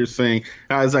same what you're saying.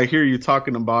 As I hear you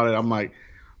talking about it, I'm like,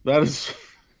 that's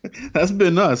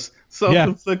been us.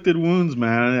 Self-inflicted wounds,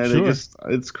 man. And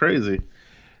it's crazy.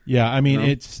 Yeah,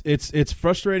 it's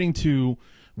frustrating to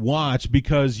watch,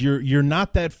 because you're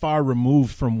not that far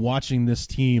removed from watching this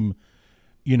team,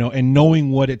 and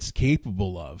knowing what it's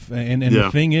capable of. And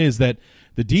the thing is that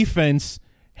the defense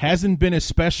hasn't been as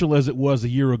special as it was a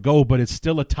year ago, but it's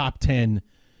still a top 10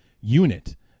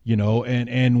 unit.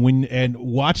 and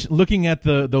looking at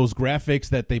those graphics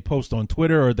that they post on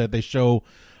Twitter or that they show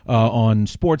on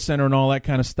SportsCenter and all that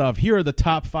kind of stuff. Here are the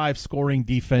top 5 scoring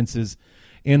defenses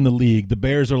in the league. The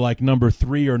Bears are like number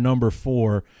 3 or number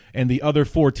 4, and the other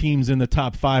 4 teams in the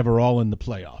top 5 are all in the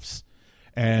playoffs.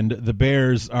 And the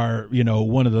Bears are,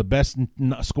 one of the best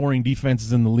scoring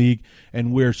defenses in the league,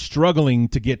 and we're struggling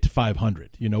to get to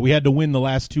 500. We had to win the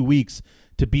last 2 weeks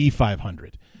to be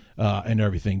 500. And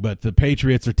everything, but the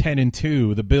Patriots are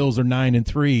 10-2, the Bills are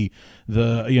 9-3,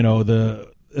 the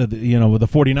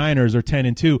 49ers are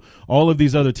 10-2. All of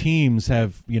these other teams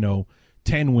have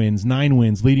 10 wins, 9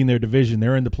 wins, leading their division.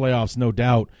 They're in the playoffs, no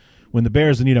doubt. When the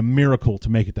Bears need a miracle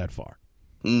to make it that far.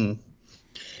 Yeah,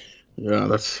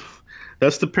 that's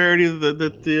the parity that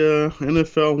the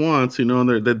NFL wants.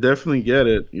 They definitely get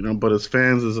it. But as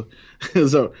fans,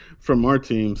 as from our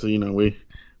teams,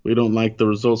 we don't like the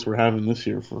results we're having this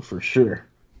year for sure.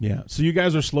 Yeah. So you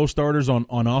guys are slow starters on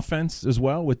offense as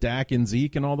well with Dak and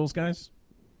Zeke and all those guys?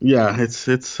 Yeah, it's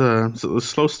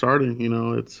slow starting.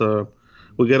 It's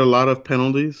we get a lot of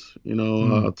penalties.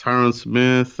 Tyron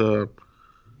Smith.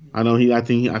 I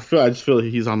just feel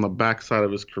he's on the backside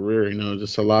of his career.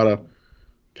 Just a lot of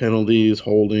penalties,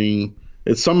 holding.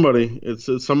 It's somebody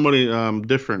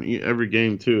different every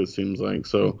game too. It seems like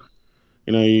so.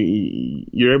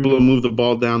 You're able to move the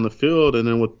ball down the field, and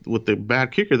then with the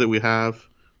bad kicker that we have,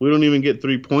 we don't even get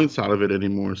 3 points out of it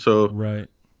anymore. So right,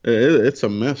 it's a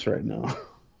mess right now.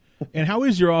 And how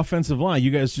is your offensive line?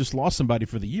 You guys just lost somebody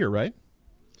for the year, right?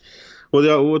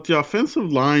 Well, with the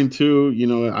offensive line too,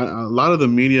 a lot of the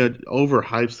media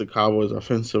overhypes the Cowboys'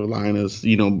 offensive line as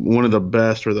one of the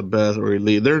best or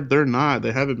elite. They're not.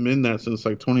 They haven't been that since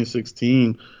like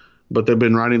 2016, but they've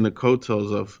been riding the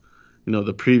coattails of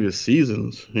the previous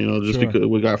seasons, just Sure. because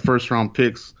we got first round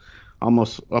picks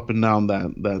almost up and down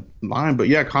that line. But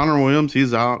yeah, Connor Williams,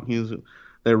 he's out.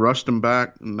 They rushed him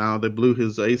back, and now they blew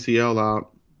his ACL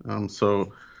out.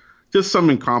 So just some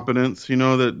incompetence,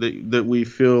 that we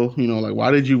feel, like,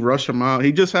 why did you rush him out?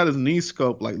 He just had his knee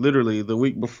scoped like literally the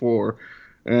week before,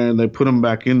 and they put him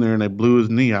back in there and they blew his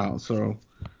knee out. So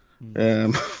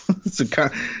it's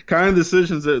the kind of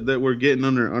decisions that we're getting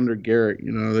under Garrett.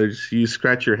 You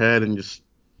scratch your head and just,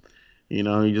 you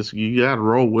got to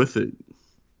roll with it.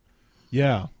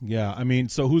 Yeah. I mean,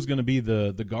 so who's going to be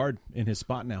the guard in his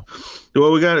spot now?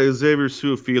 Well, we got Xavier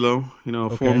Su'a-Filo,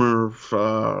 Okay. former,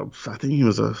 I think he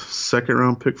was a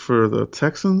second-round pick for the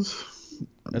Texans.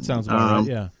 That sounds about right,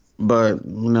 yeah. But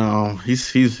no,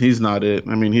 he's not it.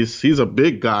 I mean, he's a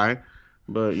big guy,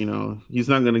 but he's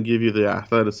not going to give you the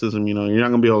athleticism. You're not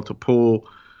going to be able to pull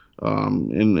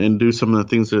and do some of the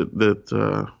things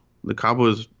that the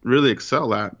Cowboys really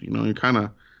excel at. You're kind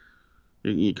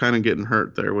of getting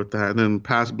hurt there with that. And then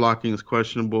pass blocking is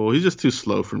questionable. He's just too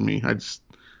slow for me. It's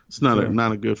not Sure.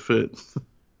 not a good fit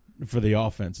For the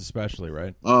offense, especially,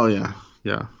 right? Oh yeah.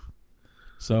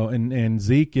 So and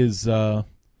Zeke is, I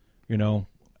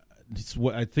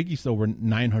think he's over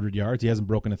 900 yards. He hasn't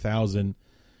broken 1,000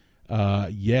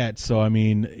 yet. So I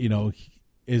mean,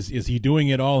 is he doing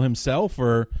it all himself,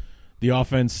 or the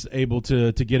offense able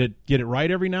to get it right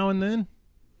every now and then?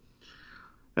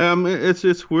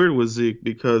 It's weird with Zeke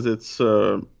because it's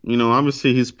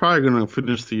obviously he's probably going to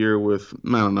finish the year with,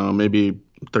 I don't know, maybe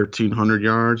 1,300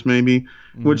 yards maybe,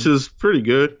 which is pretty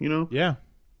good, Yeah.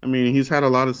 I mean, he's had a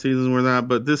lot of seasons where that,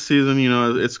 but this season,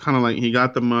 it's kind of like he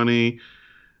got the money.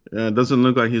 It doesn't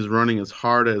look like he's running as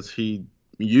hard as he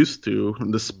used to.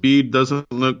 The speed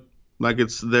doesn't look like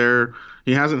it's there.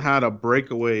 He hasn't had a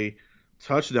breakaway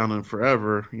touchdown in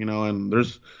forever, and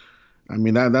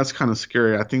that's kind of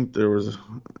scary. I think there was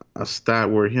a stat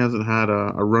where he hasn't had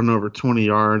a run over 20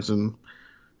 yards in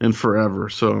forever.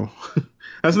 So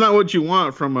that's not what you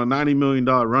want from a $90 million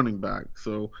running back.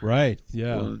 So Right.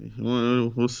 Yeah.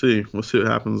 we'll see. We'll see what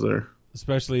happens there.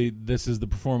 Especially this is the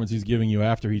performance he's giving you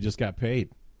after he just got paid.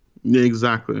 Yeah,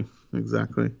 exactly.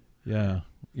 Yeah.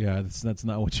 That's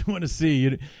not what you want to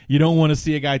see. You don't want to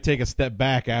see a guy take a step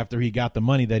back after he got the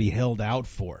money that he held out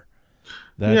for.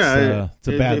 It's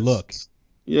a bad look.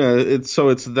 Yeah, it's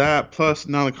that. Plus,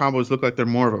 now the Cowboys look like they're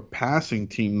more of a passing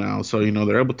team now. So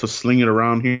they're able to sling it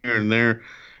around here and there,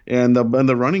 and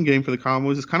the running game for the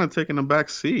Cowboys is kind of taking a back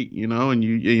seat. And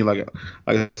you like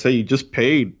I say, you just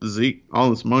paid Zeke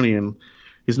all this money, and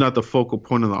he's not the focal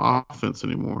point of the offense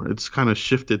anymore. It's kind of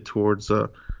shifted towards the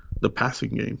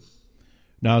passing game.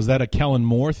 Now, is that a Kellen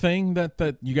Moore thing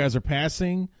that you guys are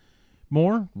passing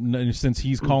more since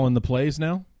he's calling the plays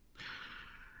now?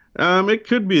 It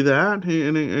could be that,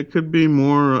 and it could be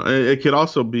more. It could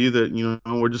also be that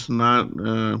we're just not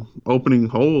opening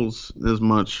holes as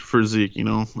much for Zeke.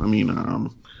 I mean,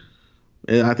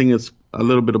 I think it's a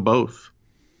little bit of both.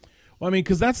 Well, I mean,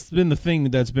 because that's been the thing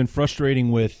that's been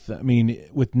frustrating with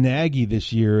Nagy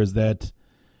this year is that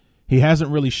he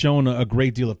hasn't really shown a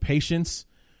great deal of patience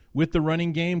with the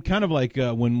running game. Kind of like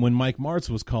when Mike Martz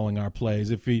was calling our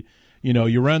plays. If you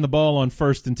ran the ball on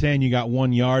 1st and 10, you got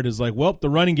 1 yard. Is like, well, the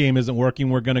running game isn't working.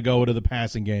 We're going to go to the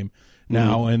passing game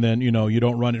now, and then you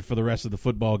don't run it for the rest of the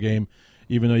football game,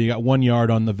 even though you got 1 yard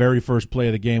on the very first play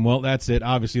of the game. Well, that's it.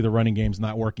 Obviously, the running game's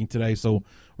not working today, so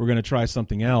we're going to try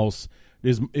something else.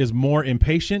 Is more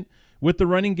impatient with the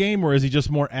running game, or is he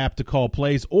just more apt to call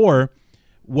plays? Or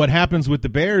what happens with the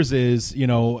Bears is,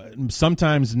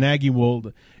 sometimes Nagy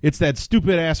it's that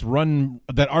stupid ass run,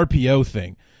 that RPO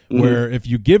thing, where if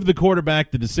you give the quarterback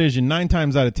the decision, 9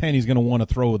 times out of 10 he's going to want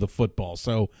to throw the football.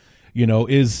 So,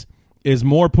 is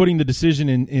more putting the decision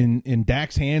in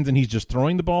Dak's hands and he's just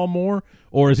throwing the ball more,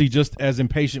 or is he just as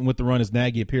impatient with the run as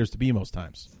Nagy appears to be most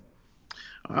times?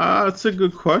 It's a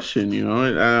good question.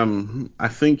 I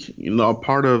think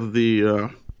part of the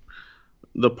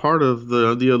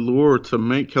allure to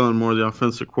make Kellen Moore the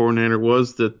offensive coordinator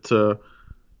was that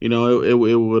it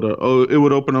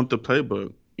would open up the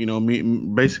playbook.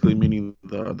 Basically meaning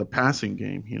the passing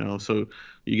game. So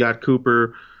you got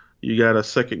Cooper, you got a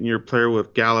second-year player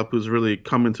with Gallup who's really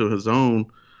coming to his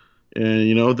own,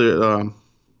 and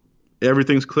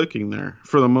everything's clicking there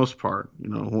for the most part.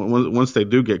 Once they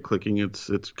do get clicking, it's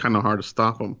kind of hard to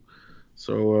stop them.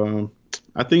 So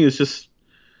I think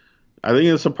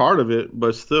it's a part of it,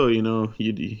 but still,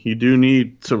 you do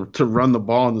need to run the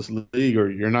ball in this league, or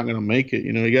you're not going to make it.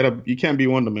 You can't be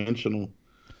one-dimensional.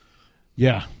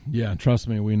 Yeah, trust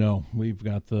me, we know. We've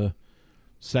got the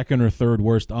second or third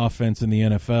worst offense in the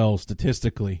NFL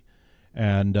statistically,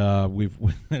 and we've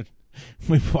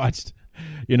watched.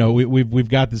 We've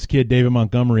got this kid David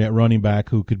Montgomery at running back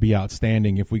who could be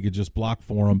outstanding if we could just block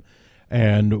for him,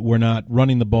 and we're not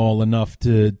running the ball enough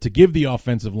to give the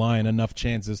offensive line enough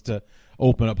chances to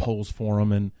open up holes for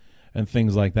him and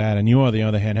things like that. And you, on the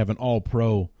other hand, have an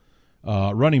all-pro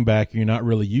running back. You're not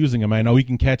really using him. I know he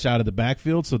can catch out of the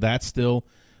backfield, so that's still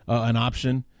an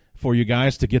option for you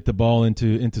guys to get the ball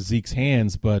into Zeke's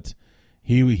hands, but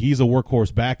he's a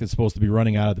workhorse back that's supposed to be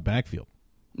running out of the backfield.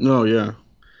 Oh, yeah.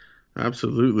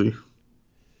 Absolutely.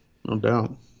 No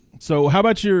doubt. So how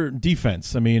about your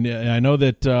defense? I mean, I know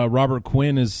that Robert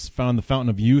Quinn has found the fountain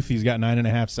of youth. He's got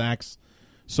 9.5 sacks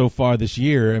so far this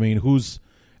year. I mean,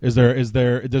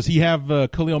 does he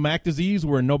have Khalil Mack disease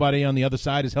where nobody on the other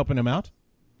side is helping him out?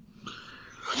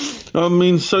 I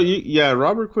mean,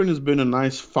 Robert Quinn has been a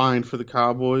nice find for the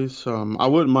Cowboys. I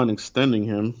wouldn't mind extending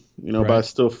him, right. But I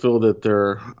still feel that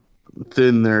they're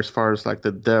thin there as far as like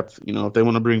the depth. If they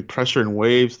want to bring pressure in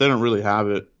waves, they don't really have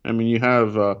it. I mean, you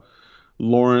have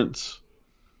Lawrence,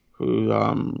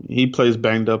 who he plays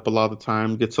banged up a lot of the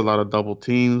time, gets a lot of double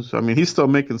teams. I mean, he's still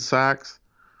making sacks,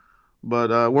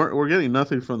 but we're getting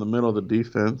nothing from the middle of the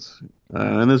defense,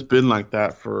 and it's been like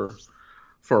that for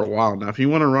a while now. If you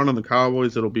want to run on the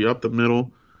Cowboys, it'll be up the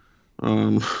middle,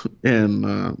 and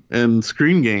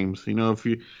screen games.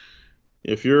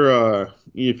 If you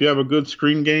have a good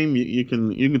screen game, you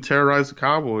can terrorize the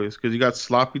Cowboys because you got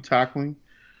sloppy tackling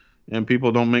and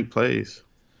people don't make plays.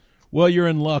 Well, you're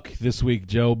in luck this week,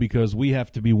 Joe, because we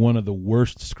have to be one of the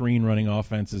worst screen running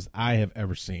offenses I have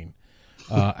ever seen.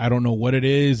 I don't know what it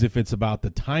is, if it's about the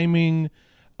timing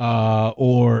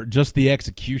or just the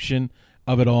execution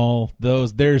of it all.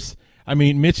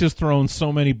 Mitch has thrown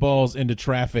so many balls into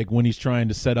traffic when he's trying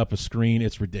to set up a screen.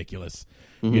 It's ridiculous.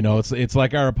 Mm-hmm. It's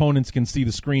like our opponents can see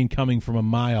the screen coming from a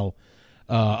mile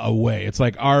away. It's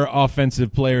like our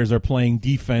offensive players are playing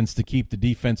defense to keep the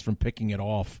defense from picking it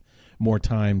off more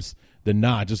times than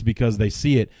not, just because they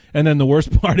see it. And then the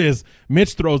worst part is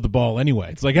Mitch throws the ball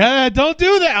anyway. It's like, don't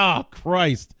do that. Oh,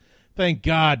 Christ. Thank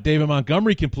God David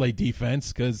Montgomery can play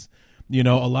defense, because, a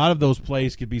lot of those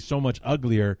plays could be so much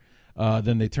uglier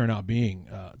than they turn out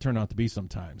to be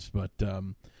sometimes. But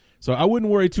so I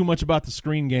wouldn't worry too much about the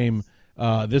screen game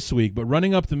this week. But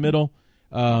running up the middle,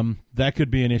 that could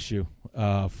be an issue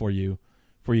for you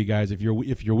guys if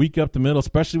you're weak up the middle,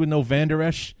 especially with no Van Der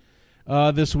Esch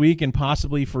this week, and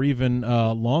possibly for even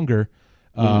longer.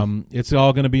 It's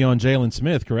all going to be on Jalen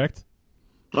Smith, correct?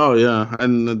 Oh yeah,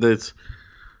 and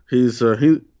he's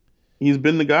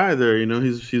been the guy there.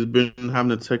 He's been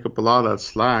having to take up a lot of that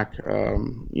slack.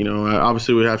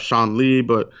 Obviously we have Sean Lee,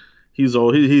 but he's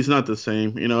old. He's not the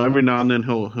same. Every now and then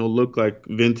he'll look like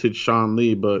vintage Sean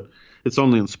Lee, but it's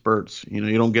only in spurts.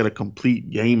 You don't get a complete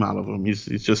game out of him. He's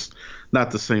just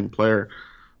not the same player.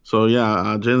 So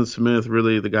yeah, Jalen Smith,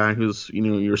 really the guy who's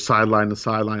your sideline to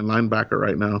sideline linebacker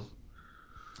right now.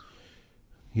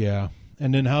 Yeah,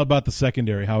 And then how about the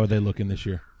secondary? How are they looking this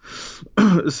year?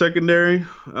 Secondary,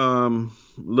 a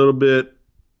little bit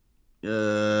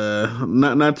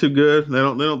not too good. They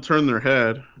don't turn their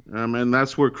head. And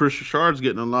that's where Chris Richard's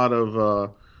getting a lot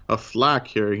of flack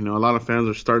here. A lot of fans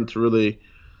are starting to really,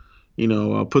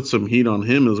 put some heat on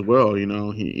him as well.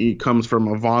 He comes from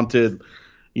a vaunted,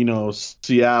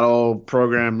 Seattle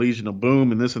program, Legion of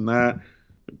Boom, and this and that.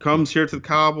 Comes here to the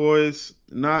Cowboys,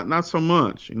 not so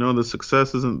much. The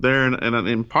success isn't there,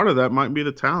 and part of that might be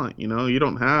the talent. You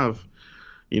don't have,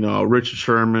 Richard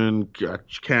Sherman,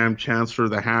 Cam Chancellor,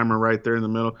 the Hammer right there in the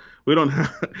middle. We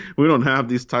don't have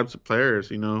these types of players.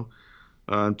 Cheeto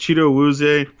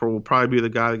Awuzie will probably be the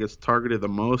guy that gets targeted the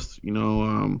most.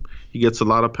 He gets a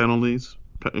lot of penalties,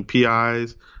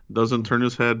 PIs, doesn't turn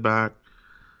his head back.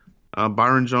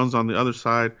 Byron Jones on the other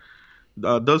side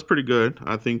does pretty good.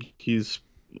 I think he's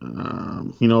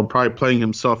probably playing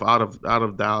himself out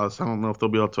of Dallas. I don't know if they'll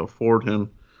be able to afford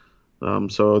him.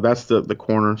 So that's the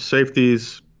corner.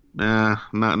 Safeties,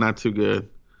 not too good.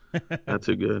 Not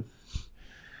too good.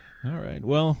 All right.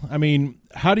 Well, I mean,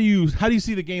 how do you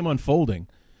see the game unfolding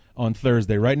on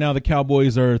Thursday? Right now, the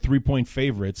Cowboys are 3-point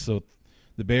favorites, so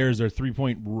the Bears are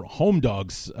 3-point home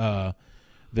dogs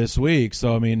this week.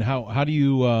 So, I mean, how are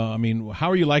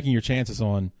you liking your chances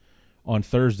on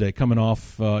Thursday, coming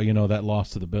off that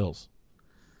loss to the Bills?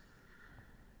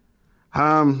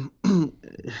 I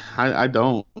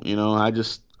don't.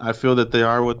 I feel that they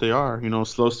are what they are.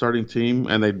 Slow starting team,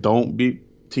 and they don't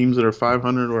beat teams that are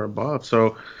 500 or above.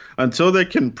 So until they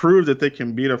can prove that they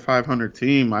can beat a 500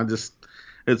 team,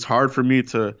 it's hard for me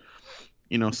to,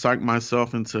 psych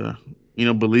myself into,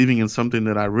 believing in something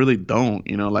that I really don't.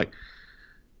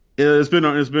 It's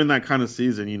been that kind of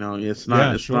season. It's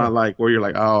not like where you're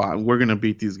like, oh, we're gonna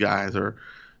beat these guys, or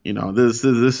this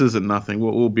isn't nothing.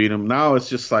 We'll beat them. Now it's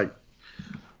just like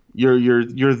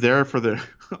you're there for the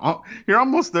you're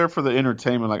almost there for the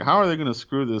entertainment. Like, how are they gonna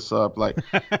screw this up? Like,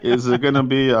 is it gonna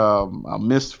be a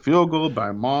missed field goal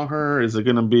by Maher? Is it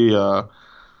gonna be a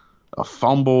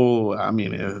fumble? I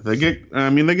mean, they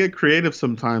get creative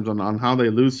sometimes on how they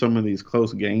lose some of these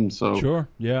close games. So sure,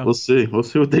 yeah, we'll see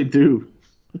what they do.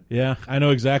 Yeah, I know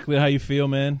exactly how you feel,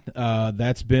 man.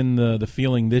 That's been the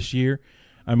feeling this year.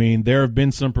 I mean, there have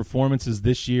been some performances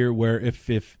this year where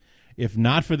if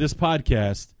not for this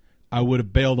podcast, I would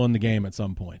have bailed on the game at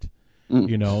some point.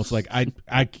 It's like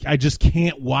I just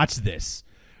can't watch this.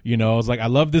 It's like I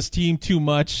love this team too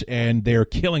much, and they're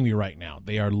killing me right now.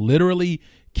 They are literally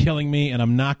killing me, and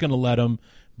I'm not going to let them.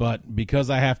 But because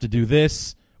I have to do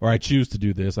this, or I choose to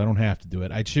do this, I don't have to do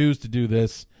it. I choose to do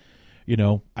this.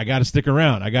 I got to stick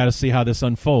around. I got to see how this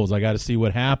unfolds. I got to see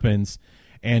what happens.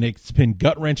 And it's been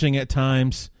gut-wrenching at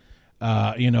times,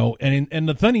 and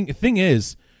the thing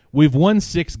is, we've won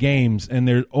 6 games, and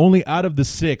they're only out of the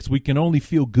 6, we can only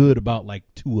feel good about like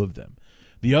 2 of them.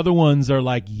 The other ones are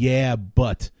like, yeah,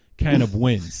 but kind of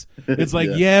wins. It's like,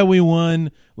 yeah, we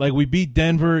won. Like, we beat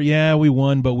Denver. Yeah, we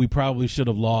won, but we probably should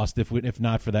have lost if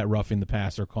not for that roughing the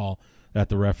passer call that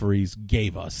the referees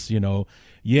gave us.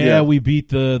 We beat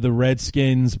the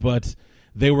Redskins, but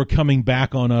they were coming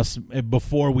back on us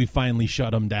before we finally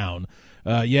shut them down.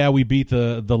 We beat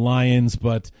the Lions,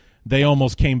 but they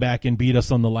almost came back and beat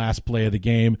us on the last play of the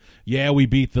game. Yeah, we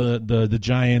beat the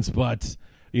Giants, but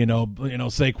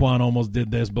Saquon almost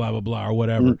did this, blah blah blah, or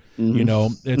whatever.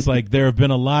 It's like there have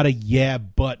been a lot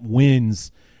of but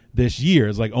wins this year.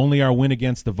 It's like only our win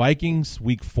against the Vikings,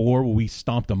 week 4, where we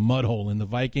stomped a mud hole in the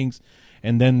Vikings,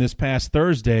 and then this past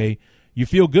Thursday, you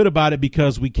feel good about it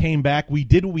because we came back. We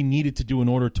did what we needed to do in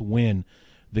order to win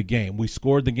the game. We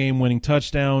scored the game-winning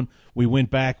touchdown. We went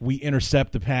back. We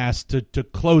intercept the pass to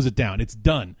close it down. It's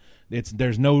done. It's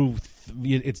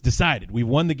decided. We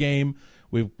won the game.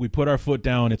 We put our foot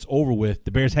down. It's over with.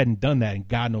 The Bears hadn't done that in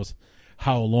God knows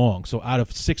how long. So out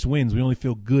of 6 wins, we only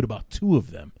feel good about 2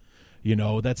 of them.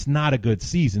 That's not a good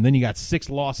season. Then you got 6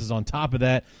 losses on top of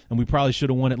that, and we probably should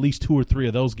have won at least 2 or 3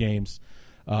 of those games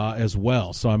as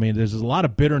well. So, I mean, there's a lot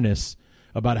of bitterness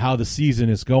about how the season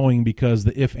is going because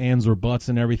the if, ands, or buts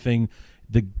and everything.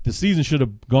 The season should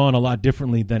have gone a lot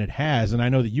differently than it has, and I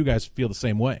know that you guys feel the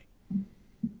same way.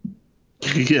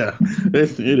 Yeah,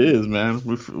 it is, man.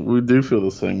 We do feel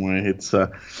the same way. It's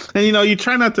and you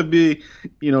try not to be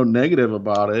negative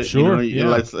about it. Sure,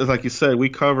 like you said, we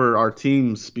cover our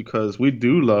teams because we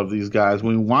do love these guys.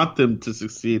 We want them to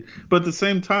succeed, but at the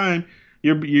same time,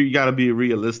 you got to be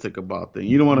realistic about things.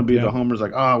 You don't want to be the homers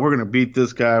like, oh, we're gonna beat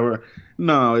this guy.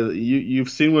 No, you've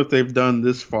seen what they've done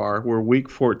this far. We're week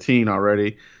 14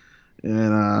 already.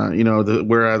 And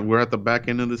we're at the back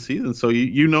end of the season, so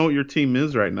you know what your team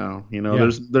is right now.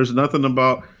 There's nothing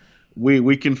about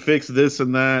we can fix this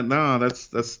and that. No,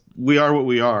 that's we are what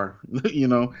we are.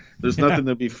 There's nothing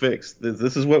to be fixed.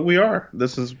 This is what we are.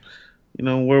 This is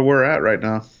where we're at right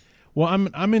now. Well,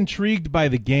 I'm intrigued by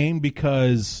the game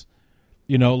because,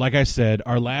 like I said,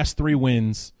 our last 3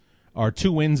 wins are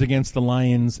 2 wins against the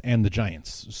Lions and the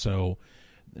Giants. So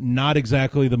not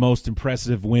exactly the most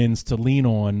impressive wins to lean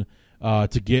on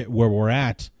to get where we're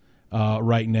at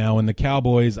right now. And the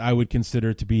Cowboys I would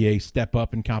consider to be a step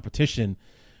up in competition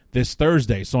this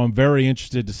Thursday. So I'm very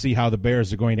interested to see how the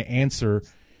Bears are going to answer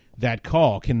that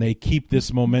call. Can they keep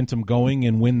this momentum going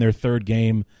and win their 3rd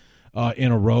game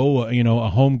in a row, a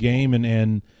home game,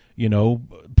 and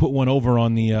put one over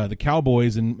on the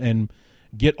Cowboys and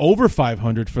get over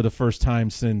 500 for the first time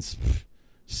since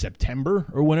September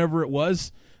or whenever it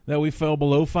was that we fell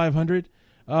below 500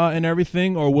 and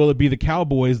everything? Or will it be the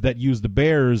Cowboys that use the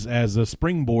Bears as a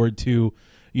springboard to,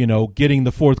 getting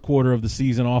the 4th quarter of the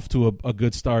season off to a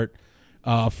good start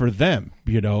for them?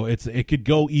 It could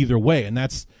go either way, and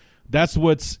that's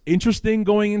what's interesting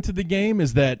going into the game,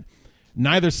 is that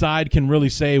neither side can really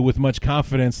say with much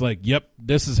confidence, like, yep,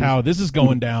 this is how this is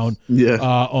going down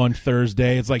on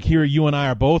Thursday. It's like here you and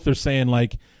I are saying,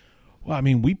 like, well, I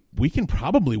mean, we can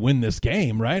probably win this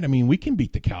game, right? I mean, we can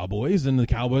beat the Cowboys. And the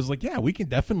Cowboys like, yeah, we can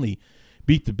definitely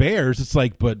beat the Bears. It's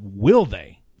like, but will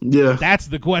they? Yeah. That's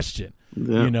the question.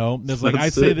 Yeah. There's like I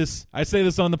say this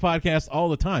on the podcast all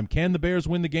the time. Can the Bears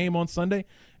win the game on Sunday?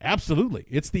 Absolutely.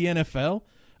 It's the NFL.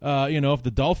 If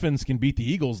the Dolphins can beat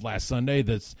the Eagles last Sunday,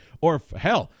 if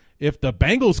the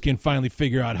Bengals can finally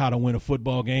figure out how to win a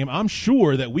football game, I'm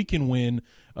sure that we can win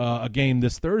a game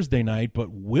this Thursday night.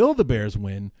 But will the Bears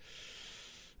win?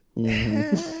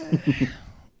 I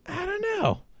don't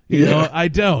know. I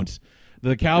don't.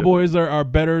 The Cowboys are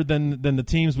better than the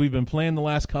teams we've been playing the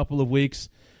last couple of weeks.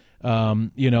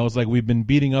 It's like we've been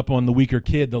beating up on the weaker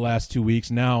kid the last 2 weeks.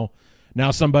 Now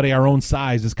somebody our own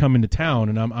size is coming to town,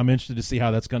 and I'm interested to see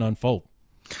how that's going to unfold.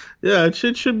 Yeah, it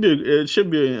should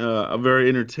be a very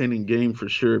entertaining game for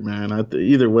sure, man.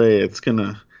 Either way,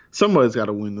 somebody's got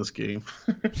to win this game.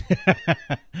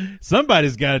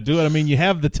 Somebody's got to do it. I mean, you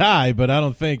have the tie, but I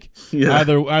don't think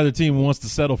either team wants to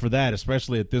settle for that,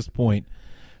 especially at this point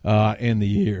in the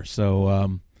year.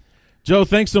 So, Joe,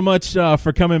 thanks so much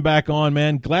for coming back on,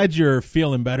 man. Glad you're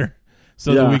feeling better,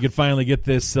 so that we could finally get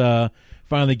this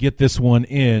one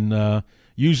in.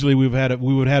 Usually we would have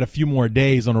had a few more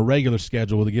days on a regular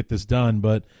schedule to get this done,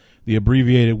 but the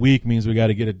abbreviated week means we got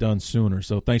to get it done sooner.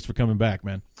 So thanks for coming back,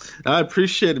 man. I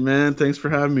appreciate it, man. Thanks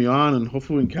for having me on, and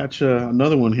hopefully we can catch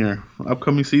another one here,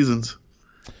 upcoming seasons.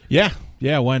 Yeah,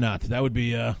 why not? That'd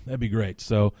be great.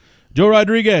 So, Joe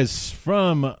Rodriguez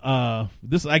from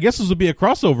this. I guess this will be a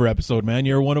crossover episode, man.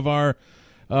 You're one of our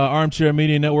Armchair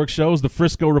Media Network shows, the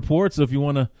Frisco Report. So if you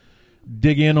want to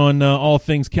dig in on all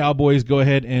things Cowboys, go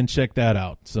ahead and check that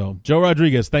out. So, Joe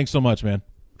Rodriguez, thanks so much, man.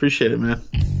 Appreciate it, man.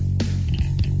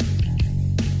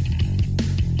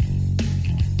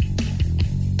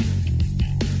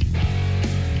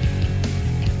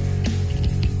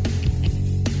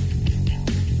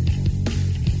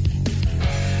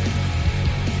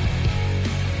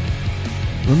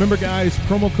 Remember, guys,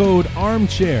 promo code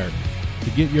ARMCHAIR to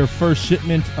get your first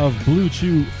shipment of Blue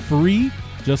Chew free.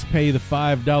 Just pay the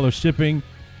 $5 shipping.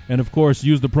 And, of course,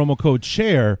 use the promo code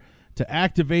CHAIR to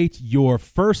activate your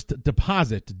first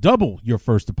deposit, double your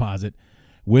first deposit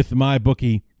with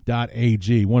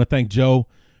mybookie.ag. Want to thank Joe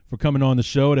for coming on the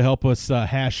show to help us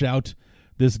hash out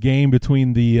this game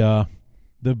between the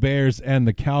Bears and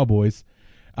the Cowboys.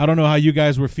 I don't know how you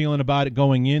guys were feeling about it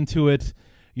going into it.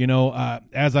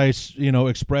 As I,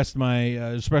 expressed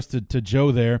to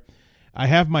Joe there, I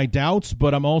have my doubts,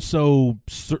 but I'm also,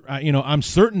 I'm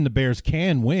certain the Bears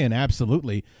can win.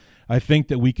 Absolutely. I think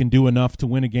that we can do enough to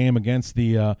win a game against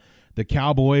the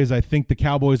Cowboys. I think the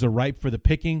Cowboys are ripe for the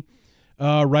picking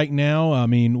right now. I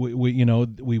mean,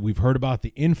 we've heard about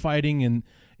the infighting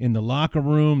in the locker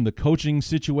room, the coaching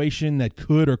situation that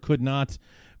could or could not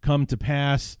come to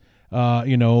pass,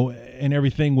 and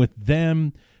everything with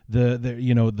them.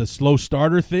 The slow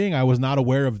starter thing, I was not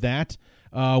aware of that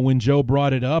when Joe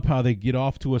brought it up, how they get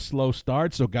off to a slow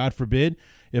start. So God forbid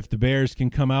if the Bears can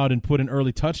come out and put an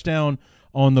early touchdown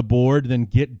on the board, then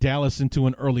get Dallas into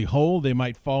an early hole. They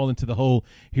might fall into the whole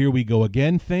here we go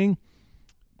again thing.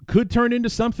 Could turn into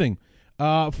something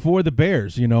for the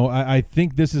Bears. I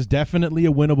think this is definitely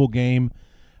a winnable game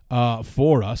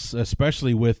for us,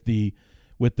 especially with the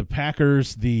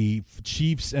Packers, the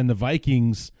Chiefs, and the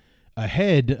Vikings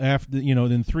ahead after,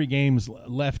 then 3 games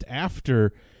left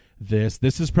after this.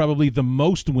 This is probably the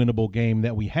most winnable game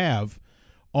that we have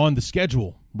on the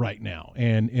schedule right now.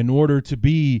 And in order to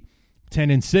be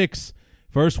 10-6,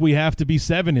 First, we have to be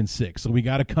 7-6, so we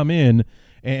got to come in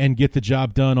and get the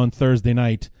job done on Thursday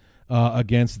night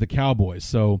against the Cowboys.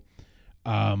 So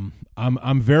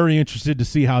I'm very interested to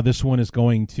see how this one is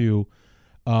going to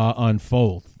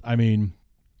unfold. I mean,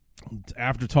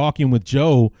 after talking with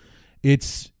Joe,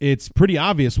 it's pretty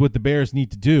obvious what the Bears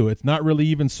need to do. It's not really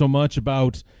even so much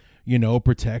about,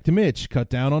 protect Mitch, cut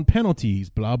down on penalties,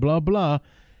 blah, blah, blah.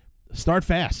 Start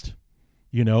fast.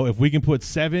 If we can put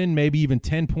 7, maybe even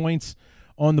 10 points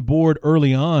on the board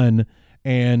early on,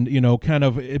 and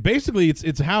basically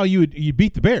it's how you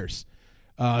beat the Bears.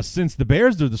 Since the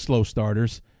Bears are the slow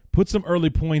starters, put some early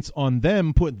points on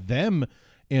them, put them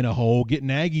in a hole, get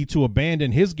Nagy to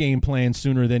abandon his game plan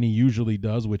sooner than he usually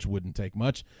does, which wouldn't take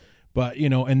much. But,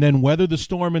 and then weather the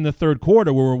storm in the third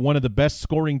quarter, where we're one of the best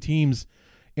scoring teams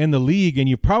in the league, and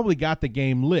you probably got the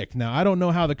game licked. Now, I don't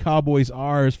know how the Cowboys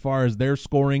are as far as their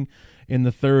scoring in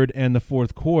the third and the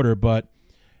fourth quarter, but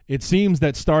it seems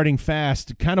that starting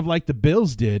fast, kind of like the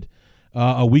Bills did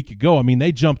a week ago. I mean,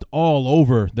 they jumped all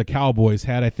over the Cowboys,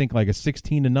 had, I think, like a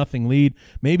 16-0 lead,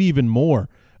 maybe even more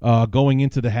going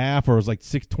into the half, or it was like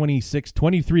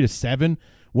 23-7,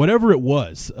 whatever it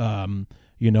was.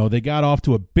 They got off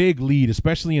to a big lead,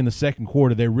 especially in the second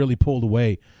quarter. They really pulled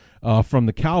away from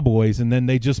the Cowboys, and then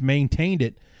they just maintained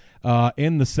it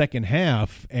in the second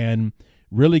half and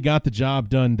really got the job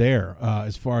done there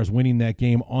as far as winning that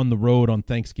game on the road on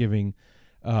Thanksgiving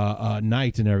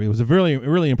night and everything. It was a really,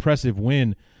 really impressive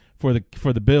win for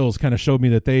the Bills. Kind of showed me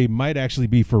that they might actually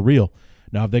be for real.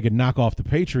 Now, if they could knock off the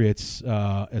Patriots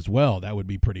as well, that would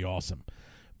be pretty awesome.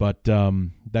 But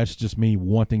that's just me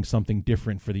wanting something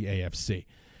different for the AFC.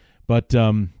 But,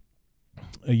 I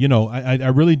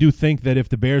really do think that if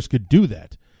the Bears could do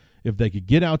that, if they could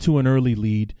get out to an early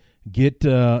lead, get,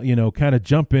 kind of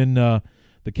jump in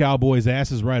the Cowboys'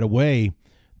 asses right away,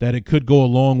 that it could go a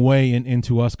long way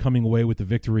into us coming away with the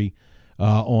victory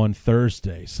on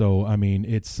Thursday. So, I mean,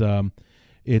 it's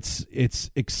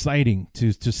exciting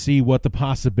to see what the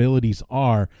possibilities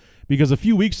are, because a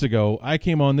few weeks ago I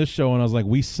came on this show and I was like,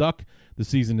 we suck. The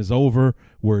season is over.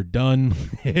 We're done.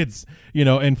 It's,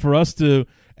 and for us to,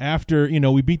 after,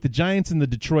 we beat the Giants and the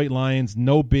Detroit Lions,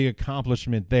 no big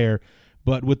accomplishment there.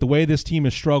 But with the way this team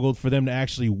has struggled, for them to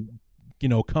actually,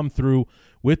 come through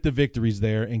with the victories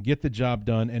there and get the job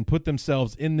done and put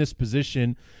themselves in this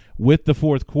position with the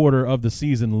fourth quarter of the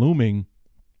season looming,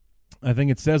 I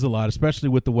think it says a lot, especially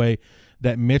with the way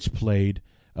that Mitch played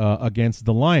against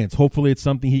the Lions. Hopefully it's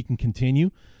something he can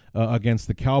continue against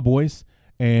the Cowboys.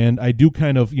 And I do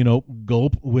kind of,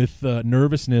 gulp with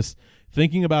nervousness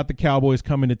thinking about the Cowboys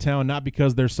coming to town, not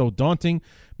because they're so daunting,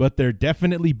 but they're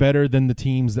definitely better than the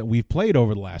teams that we've played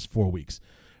over the last 4 weeks.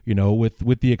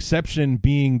 With the exception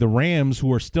being the Rams,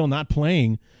 who are still not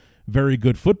playing very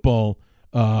good football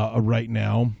right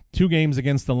now. 2 games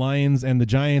against the Lions and the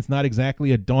Giants, not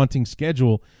exactly a daunting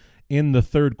schedule in the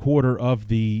third quarter of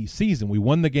the season. We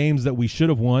won the games that we should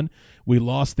have won. We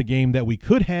lost the game that we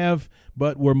could have,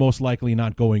 but we're most likely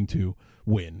not going to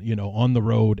win, on the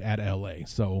road at LA.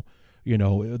 So,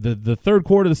 the third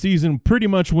quarter of the season pretty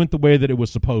much went the way that it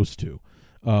was supposed to,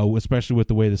 especially with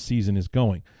the way the season is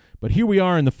going. But here we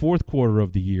are in the fourth quarter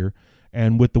of the year,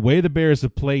 and with the way the Bears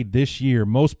have played this year,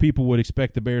 most people would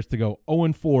expect the Bears to go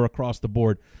 0-4 across the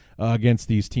board against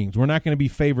these teams. We're not going to be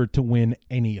favored to win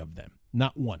any of them,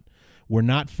 not one. We're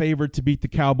not favored to beat the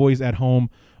Cowboys at home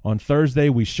on Thursday.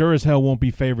 We sure as hell won't be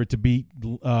favored to beat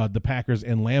the Packers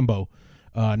in Lambeau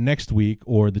next week,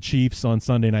 or the Chiefs on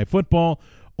Sunday Night Football,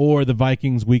 or the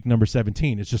Vikings week number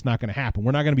 17. It's just not going to happen.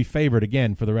 We're not going to be favored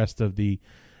again for the rest of the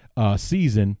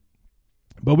season,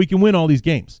 but we can win all these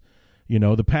games.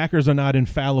 The Packers are not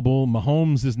infallible.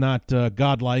 Mahomes is not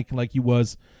godlike like he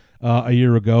was a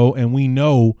year ago, and we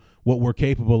know what we're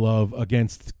capable of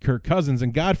against Kirk Cousins.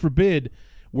 And God forbid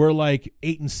we're like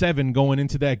 8-7 going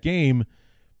into that game.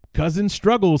 Cousins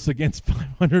struggles against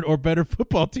 500 or better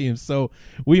football teams, so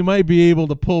we might be able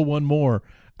to pull one more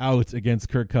out against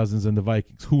Kirk Cousins and the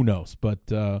Vikings. Who knows? But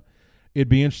it'd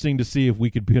be interesting to see if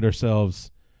we could put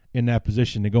ourselves in that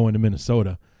position to go into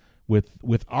Minnesota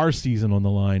with our season on the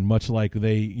line, much like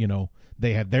they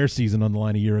had their season on the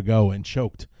line a year ago and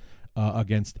choked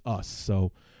against us.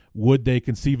 So would they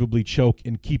conceivably choke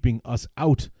in keeping us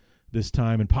out this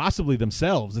time, and possibly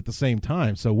themselves at the same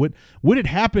time? So would it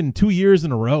happen 2 years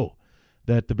in a row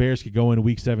that the Bears could go into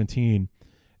week 17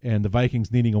 and the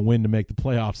Vikings needing a win to make the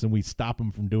playoffs, and we stop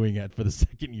them from doing it for the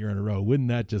second year in a row? Wouldn't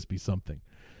that just be something?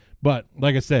 But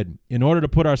like I said, in order to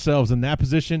put ourselves in that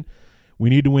position, we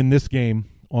need to win this game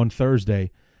on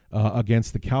Thursday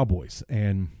against the Cowboys.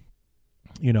 And,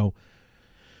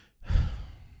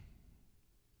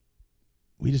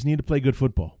 we just need to play good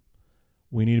football.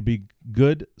 We need to be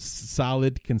good,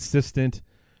 solid, consistent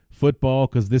football,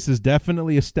 because this is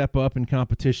definitely a step up in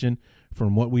competition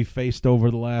from what we faced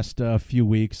over the last few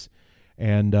weeks.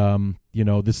 And,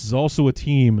 this is also a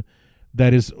team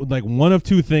that is like one of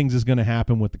two things is going to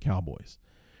happen with the Cowboys.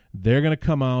 They're going to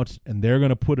come out and they're going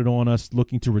to put it on us,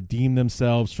 looking to redeem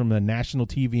themselves from the national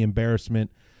TV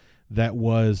embarrassment that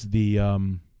was the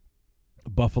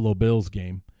Buffalo Bills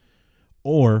game.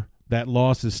 Or that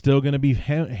loss is still going to be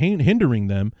hindering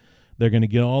them. They're going to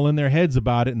get all in their heads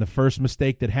about it, and the first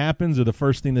mistake that happens or the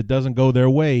first thing that doesn't go their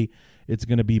way, it's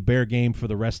going to be bear game for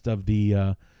the rest of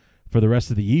the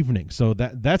evening. So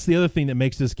that's the other thing that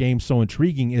makes this game so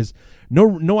intriguing is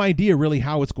no idea really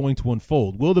how it's going to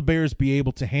unfold. Will the Bears be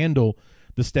able to handle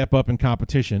the step up in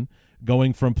competition,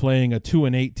 going from playing a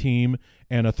 2-8 team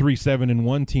and a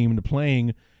 3-7-1 team to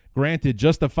playing, granted,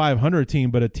 just a 500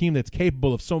 team, but a team that's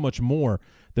capable of so much more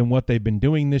than what they've been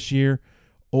doing this year?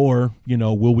 Or,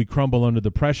 will we crumble under the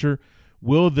pressure?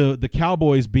 Will the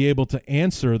Cowboys be able to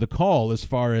answer the call as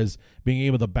far as being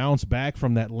able to bounce back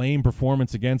from that lame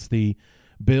performance against the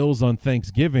Bills on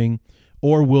Thanksgiving?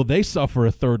 Or will they suffer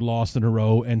a third loss in a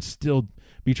row and still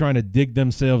be trying to dig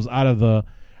themselves out of a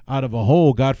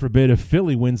hole? God forbid if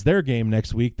Philly wins their game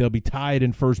next week, they'll be tied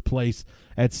in first place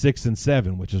at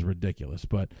 6-7, which is ridiculous,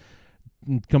 but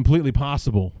completely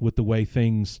possible with the way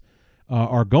things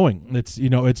are going.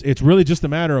 It's really just a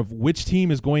matter of which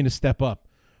team is going to step up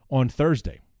on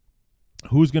Thursday.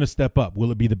 Who's going to step up?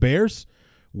 Will it be the Bears?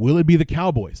 Will it be the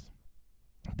Cowboys?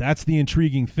 That's the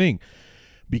intriguing thing.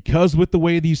 Because with the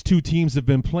way these two teams have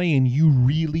been playing, you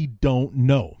really don't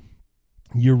know.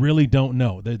 You really don't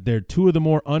know. They're two of the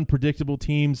more unpredictable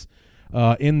teams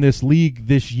in this league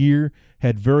this year.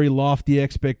 Had very lofty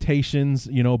expectations,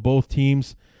 both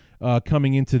teams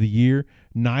coming into the year.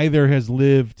 Neither has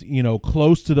lived,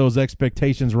 close to those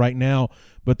expectations right now,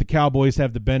 but the Cowboys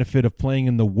have the benefit of playing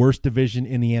in the worst division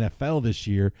in the NFL this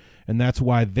year, and that's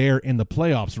why they're in the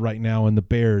playoffs right now, and the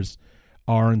Bears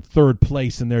are in third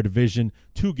place in their division,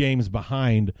 2 games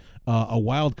behind a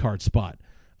wild card spot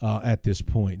at this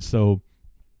point. So,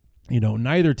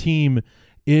 neither team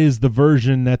is the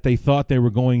version that they thought they were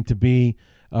going to be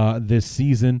this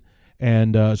season,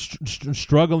 and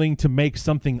struggling to make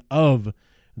something of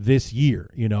this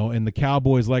year, and the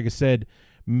Cowboys, like I said,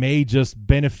 may just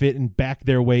benefit and back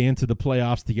their way into the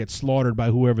playoffs to get slaughtered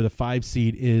by whoever the 5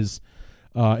 seed is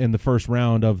in the first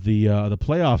round of the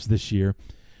playoffs this year,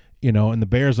 and the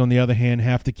Bears, on the other hand,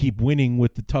 have to keep winning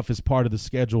with the toughest part of the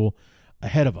schedule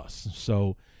ahead of us.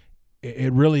 So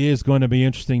it really is going to be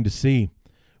interesting to see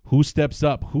who steps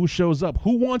up, who shows up,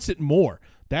 who wants it more.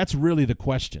 That's really the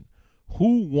question.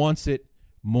 Who wants it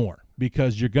more?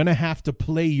 Because you're going to have to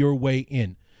play your way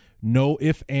in. No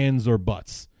ifs, ands, or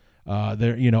buts.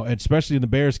 Especially in the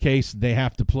Bears' case, they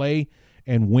have to play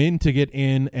and win to get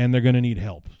in, and they're going to need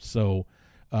help. So,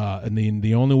 and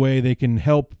the only way they can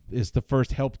help is to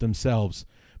first help themselves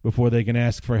before they can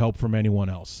ask for help from anyone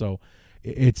else. So,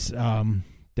 it's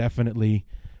definitely,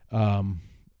 I'm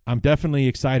definitely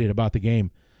excited about the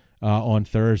game on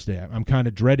Thursday. I'm kind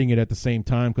of dreading it at the same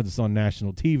time because it's on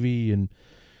national TV, and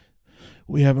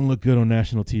we haven't looked good on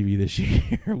national TV this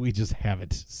year. We just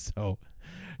haven't. So,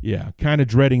 yeah, kind of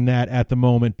dreading that at the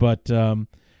moment. But, I'm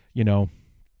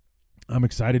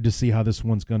excited to see how this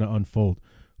one's going to unfold.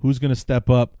 Who's going to step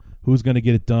up? Who's going to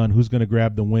get it done? Who's going to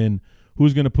grab the win?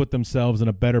 Who's going to put themselves in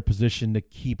a better position to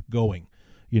keep going?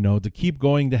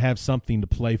 To have something to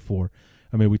play for.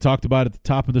 I mean, we talked about at the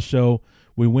top of the show,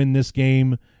 we win this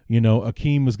game.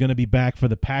 Akeem was going to be back for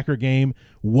the Packer game.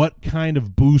 What kind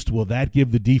of boost will that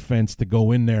give the defense to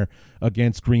go in there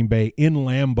against Green Bay in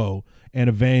Lambeau and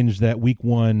avenge that week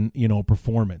 1,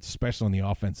 performance, especially on the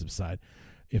offensive side?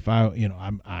 If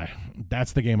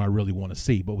that's the game I really want to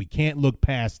see. But we can't look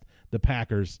past the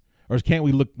Packers, or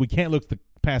we can't look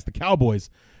past the Cowboys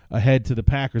ahead to the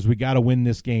Packers. We got to win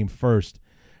this game first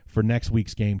for next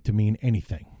week's game to mean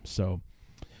anything. So,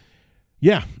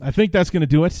 yeah, I think that's going to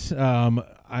do it.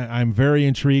 I'm very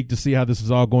intrigued to see how this is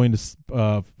all going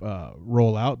to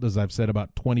roll out, as I've said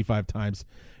about 25 times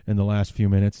in the last few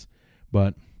minutes.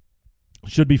 But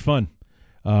should be fun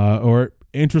or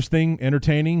interesting,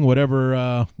 entertaining, whatever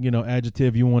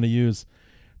adjective you want to use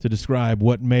to describe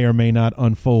what may or may not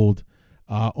unfold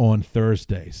on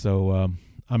Thursday. So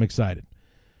I'm excited.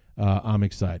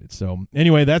 So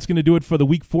anyway, that's going to do it for the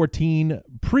Week 14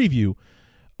 preview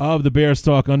of the Bears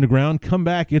Talk Underground. Come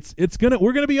back.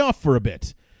 We're gonna be off for a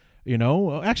bit.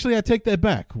 Actually, I take that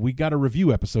back. We got a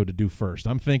review episode to do first.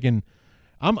 I'm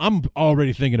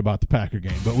already thinking about the Packer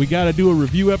game, but we got to do a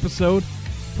review episode.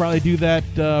 Probably do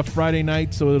that Friday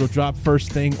night, so it'll drop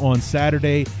first thing on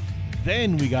Saturday.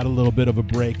 Then we got a little bit of a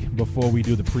break before we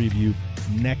do the preview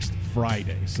next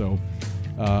Friday. So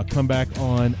come back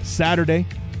on Saturday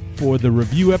for the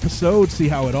review episode, see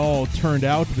how it all turned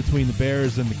out between the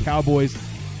Bears and the Cowboys.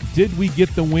 Did we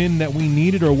get the win that we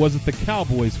needed, or was it the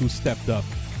Cowboys who stepped up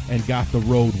and got the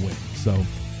road win? So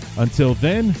until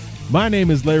then, my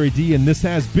name is Larry D, and this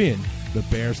has been the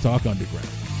Bears Talk Underground.